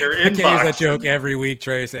can't use that joke every week,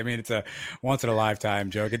 Trace. I mean, it's a once-in-a-lifetime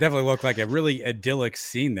joke. It definitely looked like a really idyllic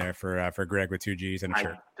scene there for Greg with 2 G's and a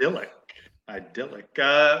shirt. Idyllic.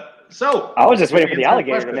 So I was just waiting for the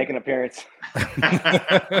alligator to make an appearance.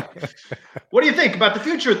 What do you think about the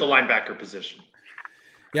future at the linebacker position?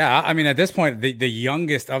 Yeah, I mean, at this point, the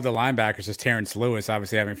youngest of the linebackers is Terrence Lewis,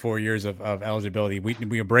 obviously having 4 years of eligibility.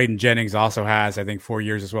 Braden Jennings also has, I think, 4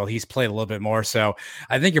 years as well. He's played a little bit more. So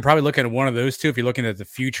I think you're probably looking at one of those two. If you're looking at the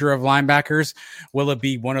future of linebackers, will it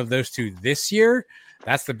be one of those two this year?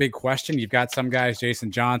 That's the big question. You've got some guys, Jason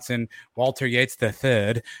Johnson, Walter Yates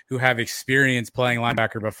III, who have experience playing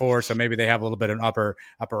linebacker before, so maybe they have a little bit of an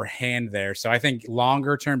upper hand there. So I think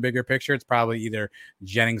longer term, bigger picture, it's probably either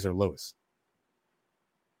Jennings or Lewis.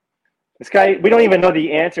 This guy, we don't even know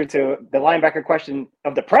the answer to the linebacker question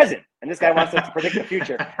of the present, and this guy wants us to predict the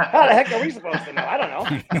future. How the heck are we supposed to know? I don't know.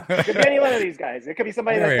 It could be any one of these guys. It could be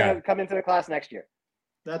somebody that's going to come into the class next year.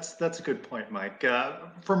 That's a good point, Mike.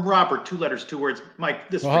 From Robert, 2 letters, 2 words. Mike,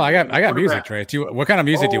 this. Well, I got music, Trey. What kind of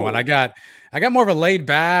music do you want? I got more of a laid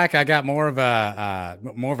back. I got more of a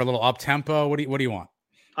little up tempo. What do you want?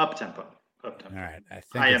 Up tempo. All right. I think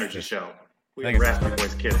high energy show. We had Raspberry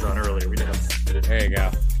Boys kids on earlier. We didn't have. There you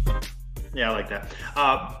go. Yeah, I like that.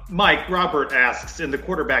 Mike, Robert asks, in the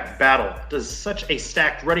quarterback battle, does such a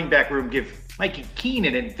stacked running back room give Mikey Keene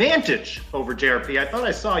an advantage over JRP? I thought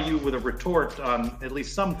I saw you with a retort on at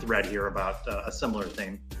least some thread here about a similar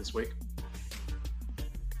thing this week.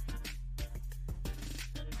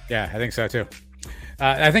 Yeah, I think so too.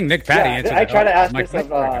 I think Nick Patty answered I try to ask Mike, this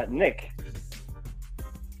of Nick.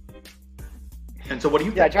 And so what do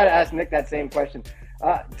you think? Yeah, I try to ask Nick that same question.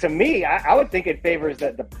 To me, I would think it favors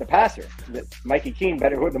the passer, that Mikey Keene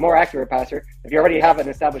better, the more accurate passer. If you already have an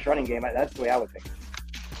established running game, that's the way I would think.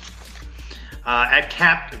 At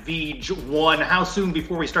Cap Vij1, how soon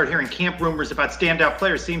before we start hearing camp rumors about standout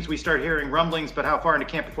players? Seems we start hearing rumblings, but how far into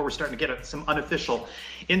camp before we're starting to get some unofficial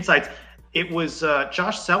insights? It was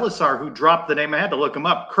Josh Salazar who dropped the name. I had to look him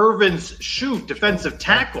up. Curvins Shoot, defensive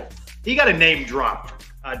tackle. He got a name drop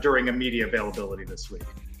during a media availability this week.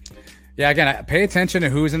 Yeah, again, pay attention to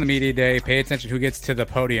who's in the media day. Pay attention to who gets to the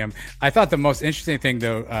podium. I thought the most interesting thing,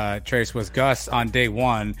 though, Trace, was Gus on day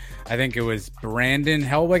one. I think it was Brandon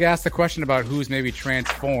Helwig asked the question about who's maybe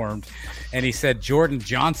transformed, and he said Jordan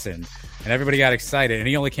Johnson, and everybody got excited. And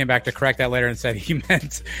he only came back to correct that later and said he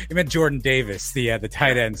meant Jordan Davis, the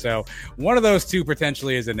tight end. So one of those two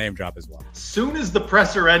potentially is a name drop as well. Soon as the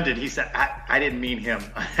presser ended, he said, "I didn't mean him.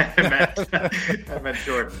 I meant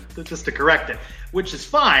Jordan," just to correct it, which is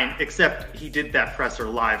fine, except he did that presser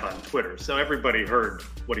live on Twitter. So everybody heard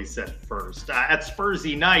what he said first. At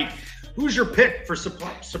Spursy Night, who's your pick for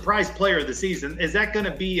surprise player of the season? Is that going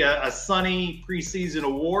to be a Sunny preseason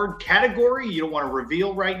award category? You don't want to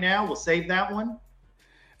reveal right now? We'll save that one.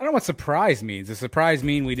 I don't know what surprise means. Does surprise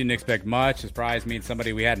mean we didn't expect much? Surprise means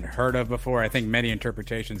somebody we hadn't heard of before. I think many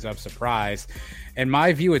interpretations of surprise. In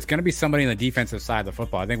my view, it's going to be somebody on the defensive side of the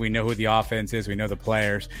football. I think we know who the offense is. We know the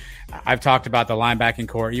players. I've talked about the linebacking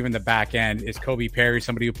core, even the back end. Is Kobe Perry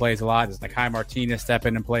somebody who plays a lot? Does Nakai Martinez step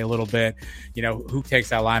in and play a little bit? Who takes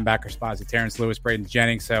that linebacker spot? Is it Terrence Lewis, Braden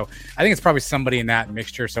Jennings? So I think it's probably somebody in that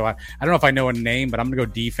mixture. So I don't know if I know a name, but I'm going to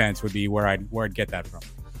go defense would be where I'd get that from.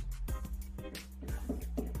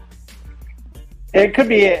 It could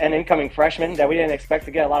be an incoming freshman that we didn't expect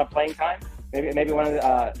to get a lot of playing time. Maybe one of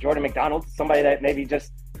the, Jordan McDonald, somebody that maybe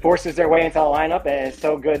just forces their way into the lineup and is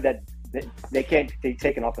so good that they can't be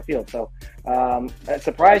taken off the field. So a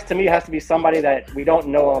surprise to me has to be somebody that we don't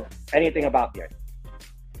know of anything about yet.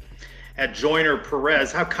 At Joyner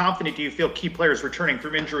Perez, how confident do you feel key players returning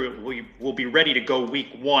from injury will be ready to go week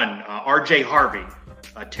one? RJ Harvey,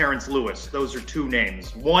 Terrence Lewis, those are two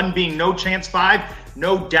names. One being no chance 5,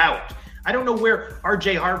 no doubt. I don't know where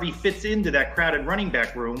RJ Harvey fits into that crowded running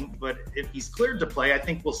back room, but if he's cleared to play, I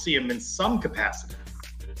think we'll see him in some capacity.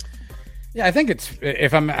 Yeah, I think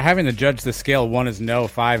if I'm having to judge the scale, 1 is no,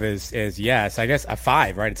 5 is yes. I guess a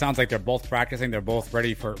 5, right? It sounds like they're both practicing. They're both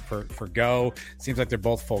ready for go. Seems like they're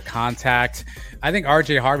both full contact. I think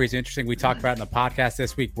RJ Harvey is interesting. We talked about in the podcast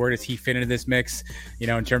this week. Where does he fit into this mix?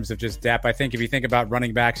 In terms of just depth. I think if you think about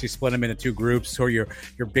running backs, you split them into 2 groups. So your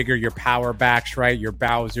bigger, your power backs, right? Your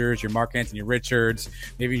Bowsers, your Mark Anthony Richards,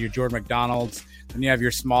 maybe your Jordan McDonald's. Then you have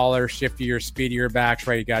your smaller, shiftier, speedier backs,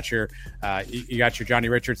 right? You got your Johnny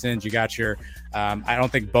Richardsons. You got your I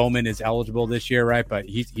don't think Bowman is eligible this year, right? But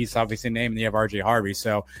he's obviously named. And you have RJ Harvey,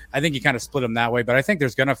 so I think you kind of split them that way. But I think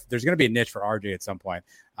there's gonna be a niche for RJ at some point,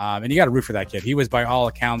 and you got to root for that kid. He was by all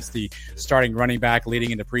accounts the starting running back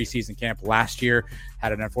leading into preseason camp last year.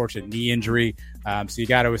 Had an unfortunate knee injury, so you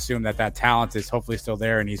got to assume that talent is hopefully still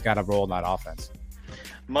there, and he's got a role in that offense.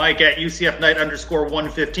 Mike at UCF Knight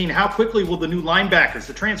 _115. How quickly will the new linebackers,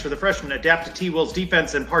 the transfer, the freshmen, adapt to T. Will's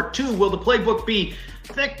defense? And part 2, will the playbook be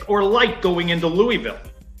thick or light going into Louisville?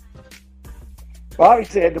 Well,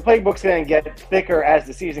 obviously, the playbook's going to get thicker as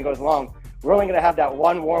the season goes along. We're only going to have that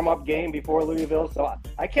one warm-up game before Louisville, so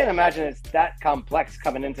I can't imagine it's that complex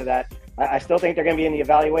coming into that. I still think they're going to be in the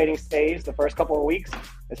evaluating stage the first couple of weeks,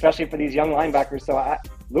 especially for these young linebackers. So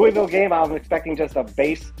Louisville game, I'm expecting just a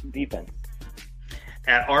base defense.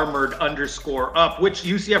 At Armored _up, which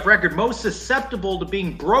UCF record most susceptible to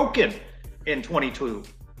being broken in 22?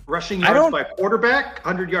 Rushing yards by quarterback,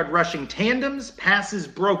 100-yard rushing tandems, passes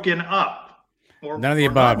broken up. None of the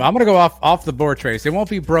above. I'm going to go off the board, Trace. It won't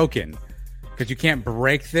be broken because you can't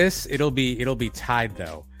break this. It'll be tied,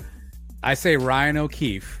 though. I say Ryan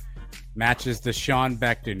O'Keefe matches Deshaun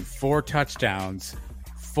Becton 4 touchdowns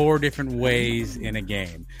 4 different ways in a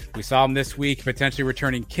game. We saw him this week potentially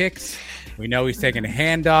returning kicks. We know he's taking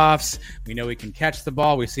handoffs. We know he can catch the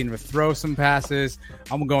ball. We've seen him throw some passes.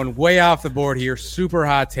 I'm going way off the board here. Super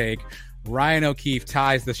hot take. Ryan O'Keefe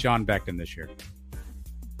ties Deshaun Becton this year.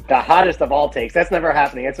 The hottest of all takes. That's never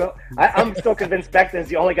happening. I'm still convinced Becton's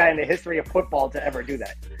the only guy in the history of football to ever do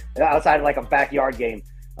that, outside of like a backyard game.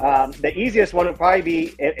 The easiest one would probably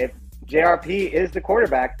be if JRP is the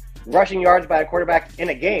quarterback, rushing yards by a quarterback in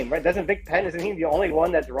a game, right? Isn't he the only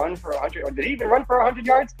one that's run for 100? Or did he even run for 100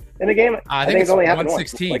 yards in a game? I think it's only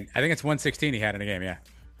 116. I think it's 116 he had in a game, yeah.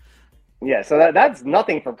 Yeah, so that's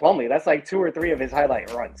nothing for Plumlee. That's like 2 or 3 of his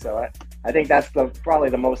highlight runs. So I think that's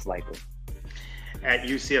probably the most likely. At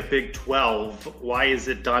UCF Big 12, why is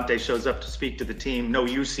it Dante shows up to speak to the team? No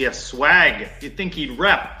UCF swag. You'd think he'd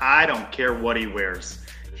rep. I don't care what he wears.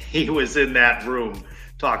 He was in that room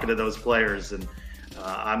talking to those players, and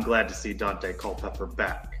I'm glad to see Dante Culpepper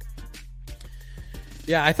back.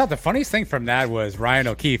 Yeah, I thought the funniest thing from that was Ryan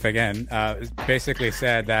O'Keefe, again, basically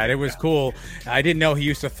said that it was cool. I didn't know he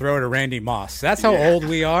used to throw to Randy Moss. That's how old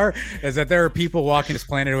we are, is that there are people walking this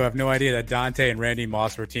planet who have no idea that Dante and Randy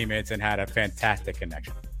Moss were teammates and had a fantastic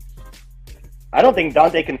connection. I don't think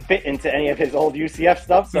Dante can fit into any of his old UCF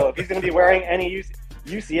stuff, so if he's going to be wearing any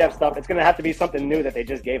UCF stuff, it's going to have to be something new that they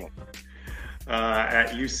just gave him.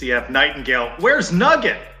 At UCF Nightingale, where's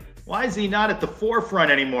Nugget? Why is he not at the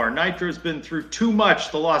forefront anymore? Nitro's been through too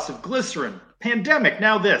much. The loss of glycerin, pandemic,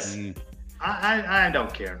 now this. I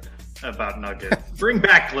don't care about Nugget. Bring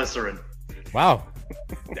back glycerin. Wow.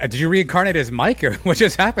 Did you reincarnate as Mike, or what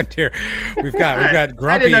just happened here? We've got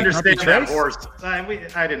Grumpy. I didn't understand that horse.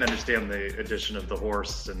 I didn't understand the addition of the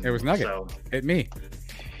horse. And it was Nugget. So, hit me.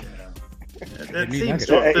 That seems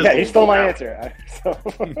so. Yeah, he stole my answer.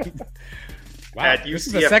 Wow, this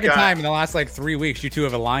is the second time in the last 3 weeks you two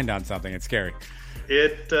have aligned on something. It's scary.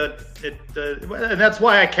 And that's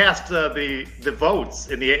why I cast the votes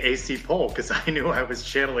in the AC poll, because I knew I was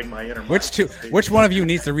channeling my inner. Which one of you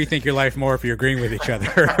needs to rethink your life more if you're agreeing with each other?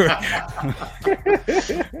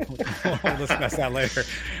 We'll discuss that later.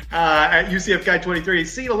 At UCF Guy 23,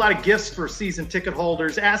 seeing a lot of gifts for season ticket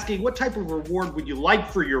holders, asking what type of reward would you like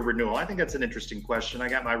for your renewal? I think that's an interesting question. I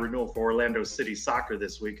got my renewal for Orlando City Soccer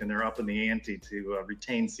this week, and they're up in the ante to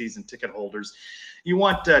retain season ticket holders. You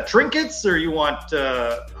want trinkets, or you want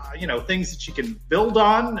things that you can build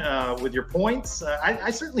on with your points?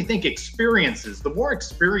 I certainly think experiences. The more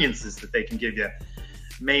experiences that they can give you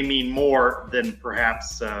may mean more than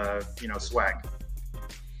perhaps swag.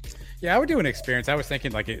 Yeah, I would do an experience. I was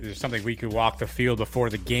thinking like there's something we could walk the field before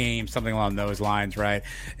the game, something along those lines, right?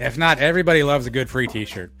 If not, everybody loves a good free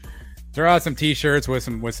T-shirt. Throw out some T-shirts with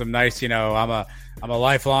some nice, I'm a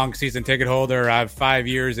lifelong season ticket holder. I have 5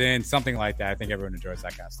 years in, something like that. I think everyone enjoys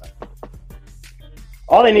that kind of stuff.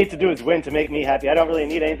 All they need to do is win to make me happy. I don't really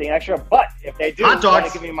need anything extra, but if they do want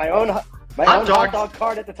to give me my own hot dog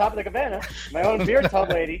card at the top of the cabana, my own beer tub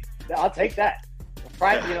lady, I'll take that.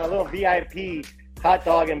 A little VIP hot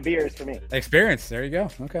dog and beers for me. Experience. There you go.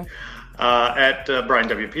 Okay. At Brian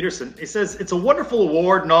W. Peterson, he says, it's a wonderful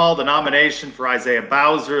award and all, the nomination for Isaiah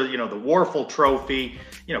Bowser, the Warfel Trophy,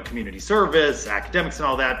 community service, academics and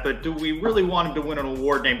all that, but do we really want him to win an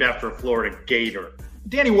award named after a Florida Gator?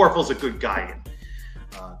 Danny Warfel's a good guy in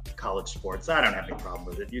college sports. I don't have any problem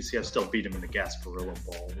with it. UCF still beat him in the Gasparilla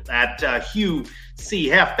Bowl. At Hugh C.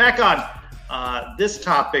 Heff, back on this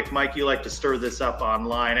topic, Mike, you like to stir this up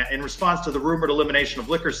online. In response to the rumored elimination of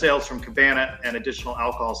liquor sales from Cabana and additional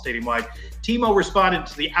alcohol stadium-wide, Timo responded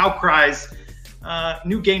to the outcries.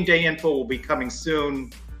 New game day info will be coming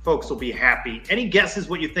soon. Folks will be happy. Any guesses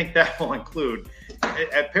what you think that will include?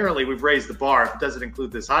 Apparently, we've raised the bar. If it doesn't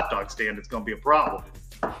include this hot dog stand, it's going to be a problem.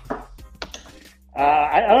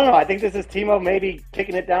 I don't know. I think this is Timo maybe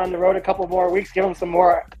kicking it down the road a couple more weeks, give them some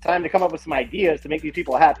more time to come up with some ideas to make these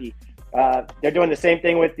people happy. They're doing the same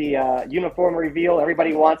thing with the uniform reveal.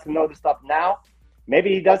 Everybody wants to know the stuff now. Maybe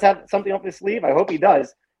he does have something up his sleeve. I hope he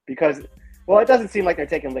does, because, it doesn't seem like they're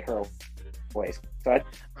taking liquor away. So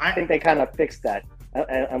I think they kind of fixed that.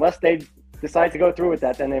 Unless they decide to go through with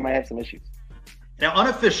that, then they might have some issues. Now,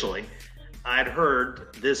 unofficially, I'd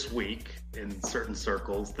heard this week in certain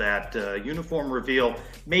circles that uniform reveal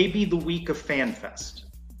may be the week of FanFest.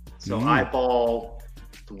 So eyeball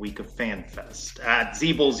the week of FanFest at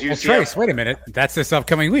Zeebel's UCF. Well, Trace, wait a minute. That's this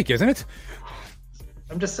upcoming week, isn't it?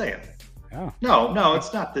 I'm just saying. Oh. No,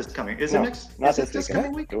 it's not this coming. Is it next? Not is this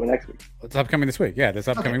coming week? Do it next week. It's upcoming this week. Yeah, this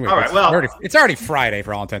upcoming week. All right. It's already Friday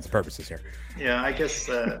for all intents and purposes here. Yeah, I guess.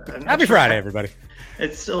 Happy Friday, everybody.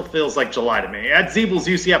 It still feels like July to me. At Zeebel's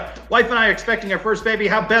UCF, wife and I are expecting our first baby.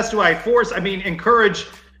 How best do I encourage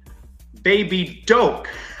baby Doak?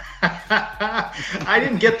 I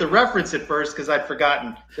didn't get the reference at first because I'd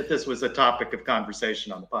forgotten that this was a topic of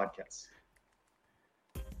conversation on the podcast.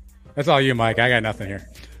 That's all you, Mike. I got nothing here.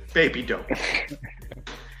 Baby Doak.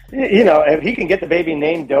 If he can get the baby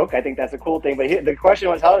named Doak, I think that's a cool thing. But the question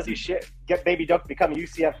was, how does he get baby Doak to become a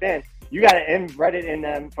UCF fan? You got to embed it in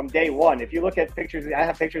them from day one. If you look at pictures, I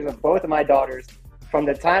have pictures of both of my daughters from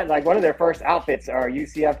the time, like one of their first outfits are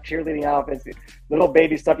UCF cheerleading outfits, little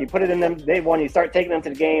baby stuff. You put it in them day one, you start taking them to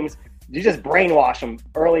the games. You just brainwash them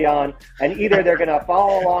early on. And either they're going to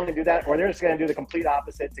follow along and do that, or they're just going to do the complete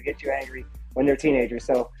opposite to get you angry when they're teenagers.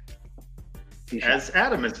 So, as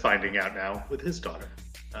Adam is finding out now with his daughter.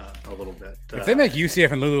 A little bit. If they make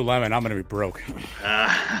UCF and Lululemon, I'm going to be broke.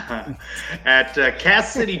 At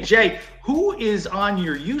Cass City J, who is on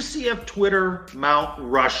your UCF Twitter Mount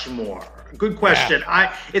Rushmore? Good question.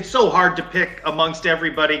 Yeah. It's so hard to pick amongst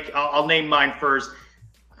everybody. I'll name mine first.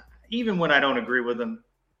 Even when I don't agree with them,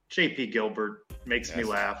 JP Gilbert makes me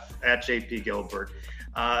laugh. At JP Gilbert.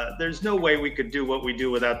 There's no way we could do what we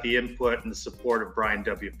do without the input and the support of Brian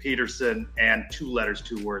W. Peterson and 2 letters,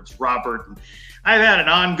 2 words, Robert. And I've had an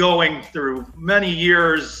ongoing through many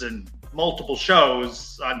years and multiple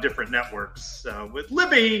shows on different networks with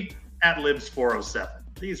Libby at Libs407.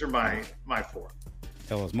 These are my 4.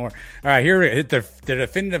 Tell us more. All right, here hit the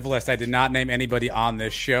definitive list. I did not name anybody on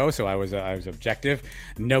this show, so I was objective.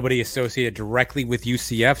 Nobody associated directly with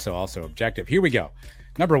UCF, so also objective. Here we go.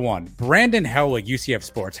 Number 1, Brandon Helwig, UCF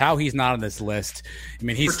Sports. How he's not on this list. I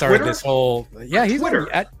mean, he started Twitter? This whole... Yeah, he's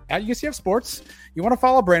at UCF Sports. You want to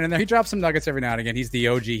follow Brandon there. He drops some nuggets every now and again. He's the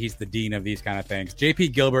OG. He's the dean of these kind of things.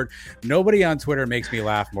 JP Gilbert. Nobody on Twitter makes me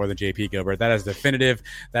laugh more than JP Gilbert. That is definitive.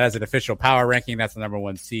 That is an official power ranking. That's the number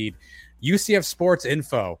 1 seed. UCF Sports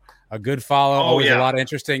Info. a good follow. Always a lot of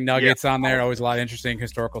interesting nuggets on there. Always a lot of interesting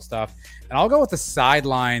historical stuff. And I'll go with the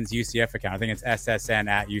Sidelines UCF account. I think it's SSN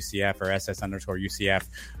at UCF or SS_UCF.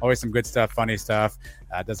 Always some good stuff, funny stuff.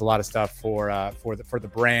 Does a lot of stuff for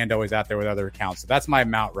the brand. Always out there with other accounts. So that's my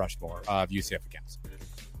Mount Rushmore of UCF accounts.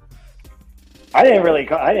 I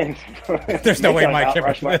didn't. There's no way Mike.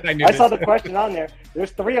 I saw the question on there.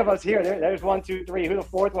 There's 3 of us here. There's 1, 2, 3. Who the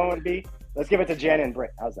 4th one would be? Let's give it to Jen and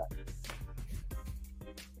Britt. How's that?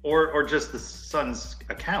 Or just the Suns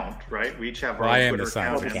account, right? We each have our own Twitter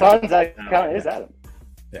account. The Suns account is Adam.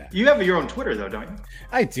 Yeah. You have your own Twitter though, don't you?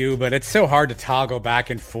 I do, but it's so hard to toggle back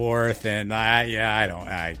and forth. And I don't.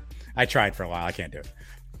 I tried for a while. I can't do it.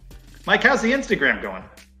 Mike, how's the Instagram going?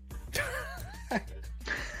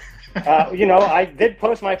 I did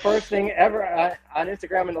post my first thing ever on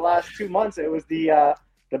Instagram in the last 2 months. It was the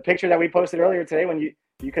picture that we posted earlier today when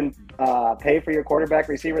you can pay for your quarterback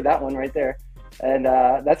receiver, that one right there. And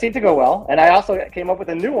that seemed to go well. And I also came up with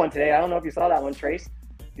a new one today. I don't know if you saw that one, Trace.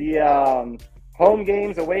 The home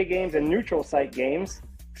games, away games, and neutral site games.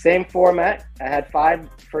 Same format. I had 5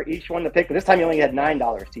 for each one to pick, but this time you only had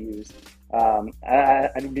 $9 to use.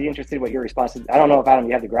 I'd be interested in what your response is. I don't know if, Adam,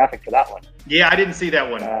 you have the graphic for that one. Yeah, I didn't see that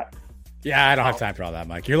one. Yeah, I don't have time for all that,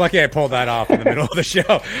 Mike. You're lucky I pulled that off in the middle of the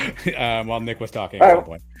show while Nick was talking at some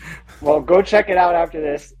point. Well, go check it out after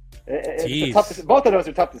this. Both of those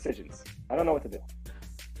are tough decisions. I don't know what to do.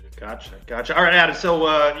 Gotcha. All right, Adam.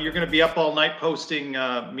 So you're going to be up all night posting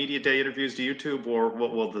media day interviews to YouTube, or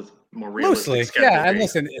what will the more realistic schedule be? And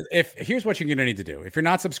listen, here's what you're going to need to do. If you're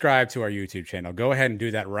not subscribed to our YouTube channel, go ahead and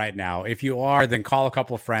do that right now. If you are, then call a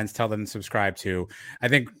couple of friends, tell them to subscribe to. I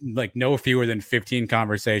think like no fewer than 15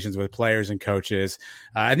 conversations with players and coaches,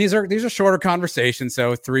 and these are shorter conversations,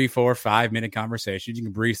 so 3, 4, 5 minute conversations. You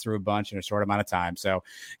can breeze through a bunch in a short amount of time. So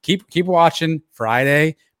keep watching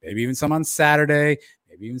Friday, maybe even some on Saturday.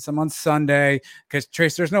 Maybe even some on Sunday, because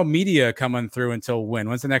Trace, there's no media coming through until when?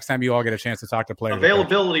 When's the next time you all get a chance to talk to players?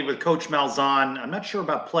 Availability with Coach Malzahn. I'm not sure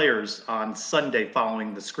about players on Sunday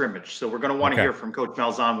following the scrimmage, so we're going to want to hear from Coach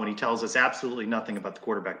Malzahn when he tells us absolutely nothing about the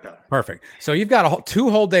quarterback battle. Perfect. So you've got 2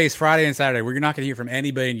 whole days, Friday and Saturday, where you're not going to hear from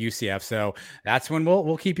anybody in UCF. So that's when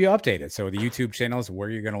we'll keep you updated. So the YouTube channel is where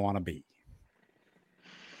you're going to want to be.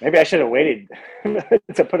 Maybe I should have waited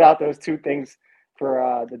to put out those 2 things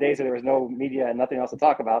for the days that there was no media and nothing else to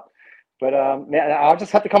talk about. But man, I'll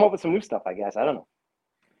just have to come up with some new stuff, I guess. I don't know.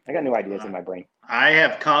 I got new ideas in my brain. I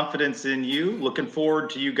have confidence in you. Looking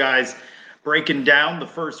forward to you guys breaking down the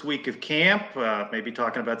first week of camp, maybe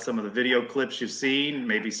talking about some of the video clips you've seen,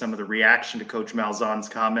 maybe some of the reaction to Coach Malzahn's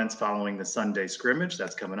comments following the Sunday scrimmage.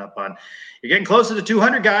 That's coming up on – you're getting closer to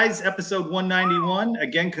 200, guys, episode 191.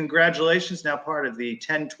 Again, congratulations, now part of the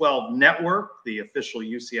 1012 Network, the official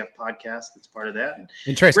UCF podcast that's part of that.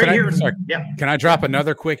 And Trace, can I drop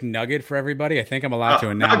another quick nugget for everybody? I think I'm allowed to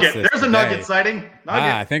announce this There's today. A nugget sighting.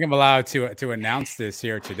 I think I'm allowed to announce this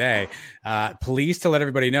here today. Pleased to let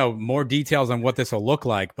everybody know more details on what this will look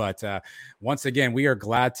like. But once again, we are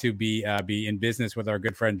glad to be in business with our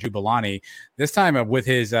good friend Drew Belani. This time with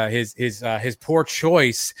his Poor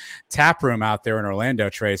Choice tap room out there in Orlando,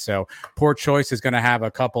 Trey. So Poor Choice is going to have a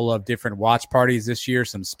couple of different watch parties this year,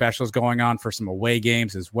 some specials going on for some away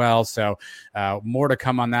games as well. So more to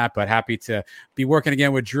come on that, but happy to be working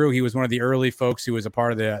again with Drew. He was one of the early folks who was a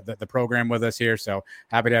part of the program with us here. So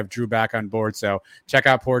happy to have Drew back on board. So check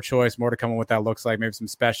out Poor Choice. More to come on what that looks like. Maybe some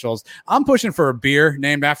specials. I'm pushing for a beer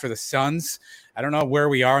named after the Suns. I don't know where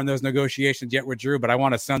we are in those negotiations yet with Drew, but I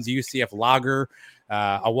want a Suns UCF lager,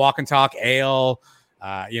 a walk and talk ale,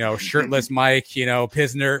 shirtless Mike,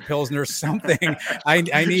 Pilsner, something. I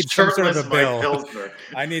need some sort of a bill.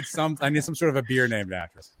 I need some sort of a beer named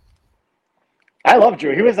after us. I love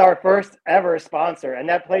Drew. He was our first ever sponsor, and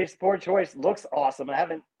that place, Poor Choice, looks awesome. I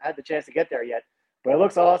haven't had the chance to get there yet, but it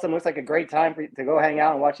looks awesome. Looks like a great time to go hang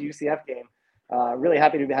out and watch a UCF game. Really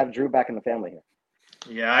happy to have Drew back in the family here.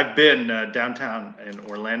 Yeah, I've been downtown in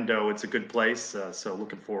Orlando. It's a good place, so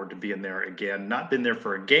looking forward to being there again. Not been there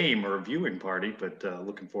for a game or a viewing party, but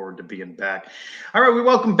looking forward to being back. All right, we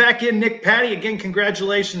welcome back in Nick Patty. Again,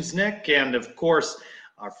 congratulations, Nick. And, of course,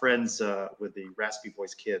 our friends with the Raspy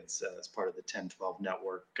Voice Kids as part of the 1012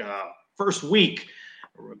 Network. First week,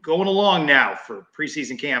 we're going along now for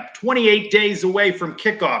preseason camp. 28 days away from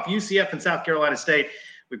kickoff. UCF and South Carolina State.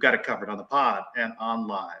 We've got it covered on the pod and on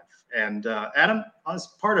live. And Adam, as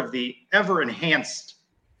part of the ever-enhanced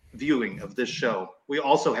viewing of this show, we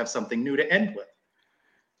also have something new to end with.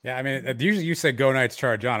 Yeah, I mean, usually you said go Knights,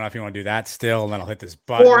 charge on. I don't know if you want to do that still, and then I'll hit this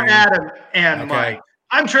button. For Adam and Mike,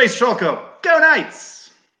 I'm Trace Trolko. Go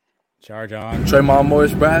Knights! Charge on. Tremont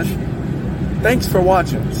Morris Brash. Thanks for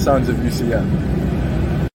watching Sons of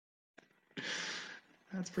UCF.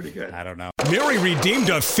 That's pretty good. I don't know. Mary redeemed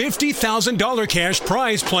a $50,000 cash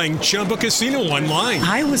prize playing Chumba Casino online.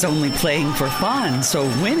 I was only playing for fun, so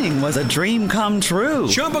winning was a dream come true.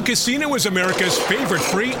 Chumba Casino is America's favorite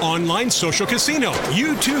free online social casino.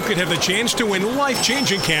 You, too, could have the chance to win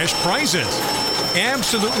life-changing cash prizes.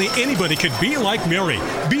 Absolutely anybody could be like Mary.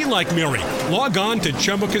 Be like Mary. Log on to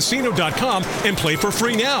ChumbaCasino.com and play for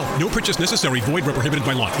free now. No purchase necessary. Void where prohibited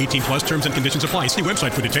by law. 18 plus terms and conditions apply. See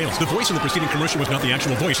website for details. The voice in the preceding commercial was not the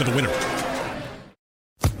actual voice of the winner.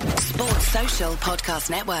 Sports Social Podcast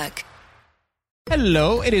Network.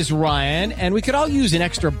 Hello, it is Ryan, and we could all use an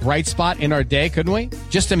extra bright spot in our day, couldn't we?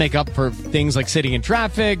 Just to make up for things like sitting in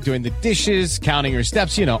traffic, doing the dishes, counting your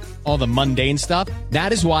steps, you know, all the mundane stuff.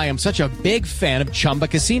 That is why I'm such a big fan of Chumba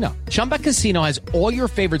Casino. Chumba Casino has all your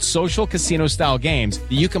favorite social casino-style games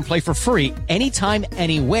that you can play for free anytime,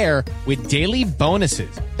 anywhere with daily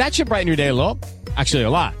bonuses. That should brighten your day a little. Actually, a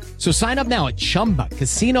lot. So sign up now at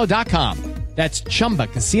ChumbaCasino.com. That's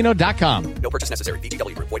ChumbaCasino.com. No purchase necessary.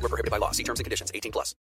 VGW Group. Void where prohibited by law. See terms and conditions. 18 plus.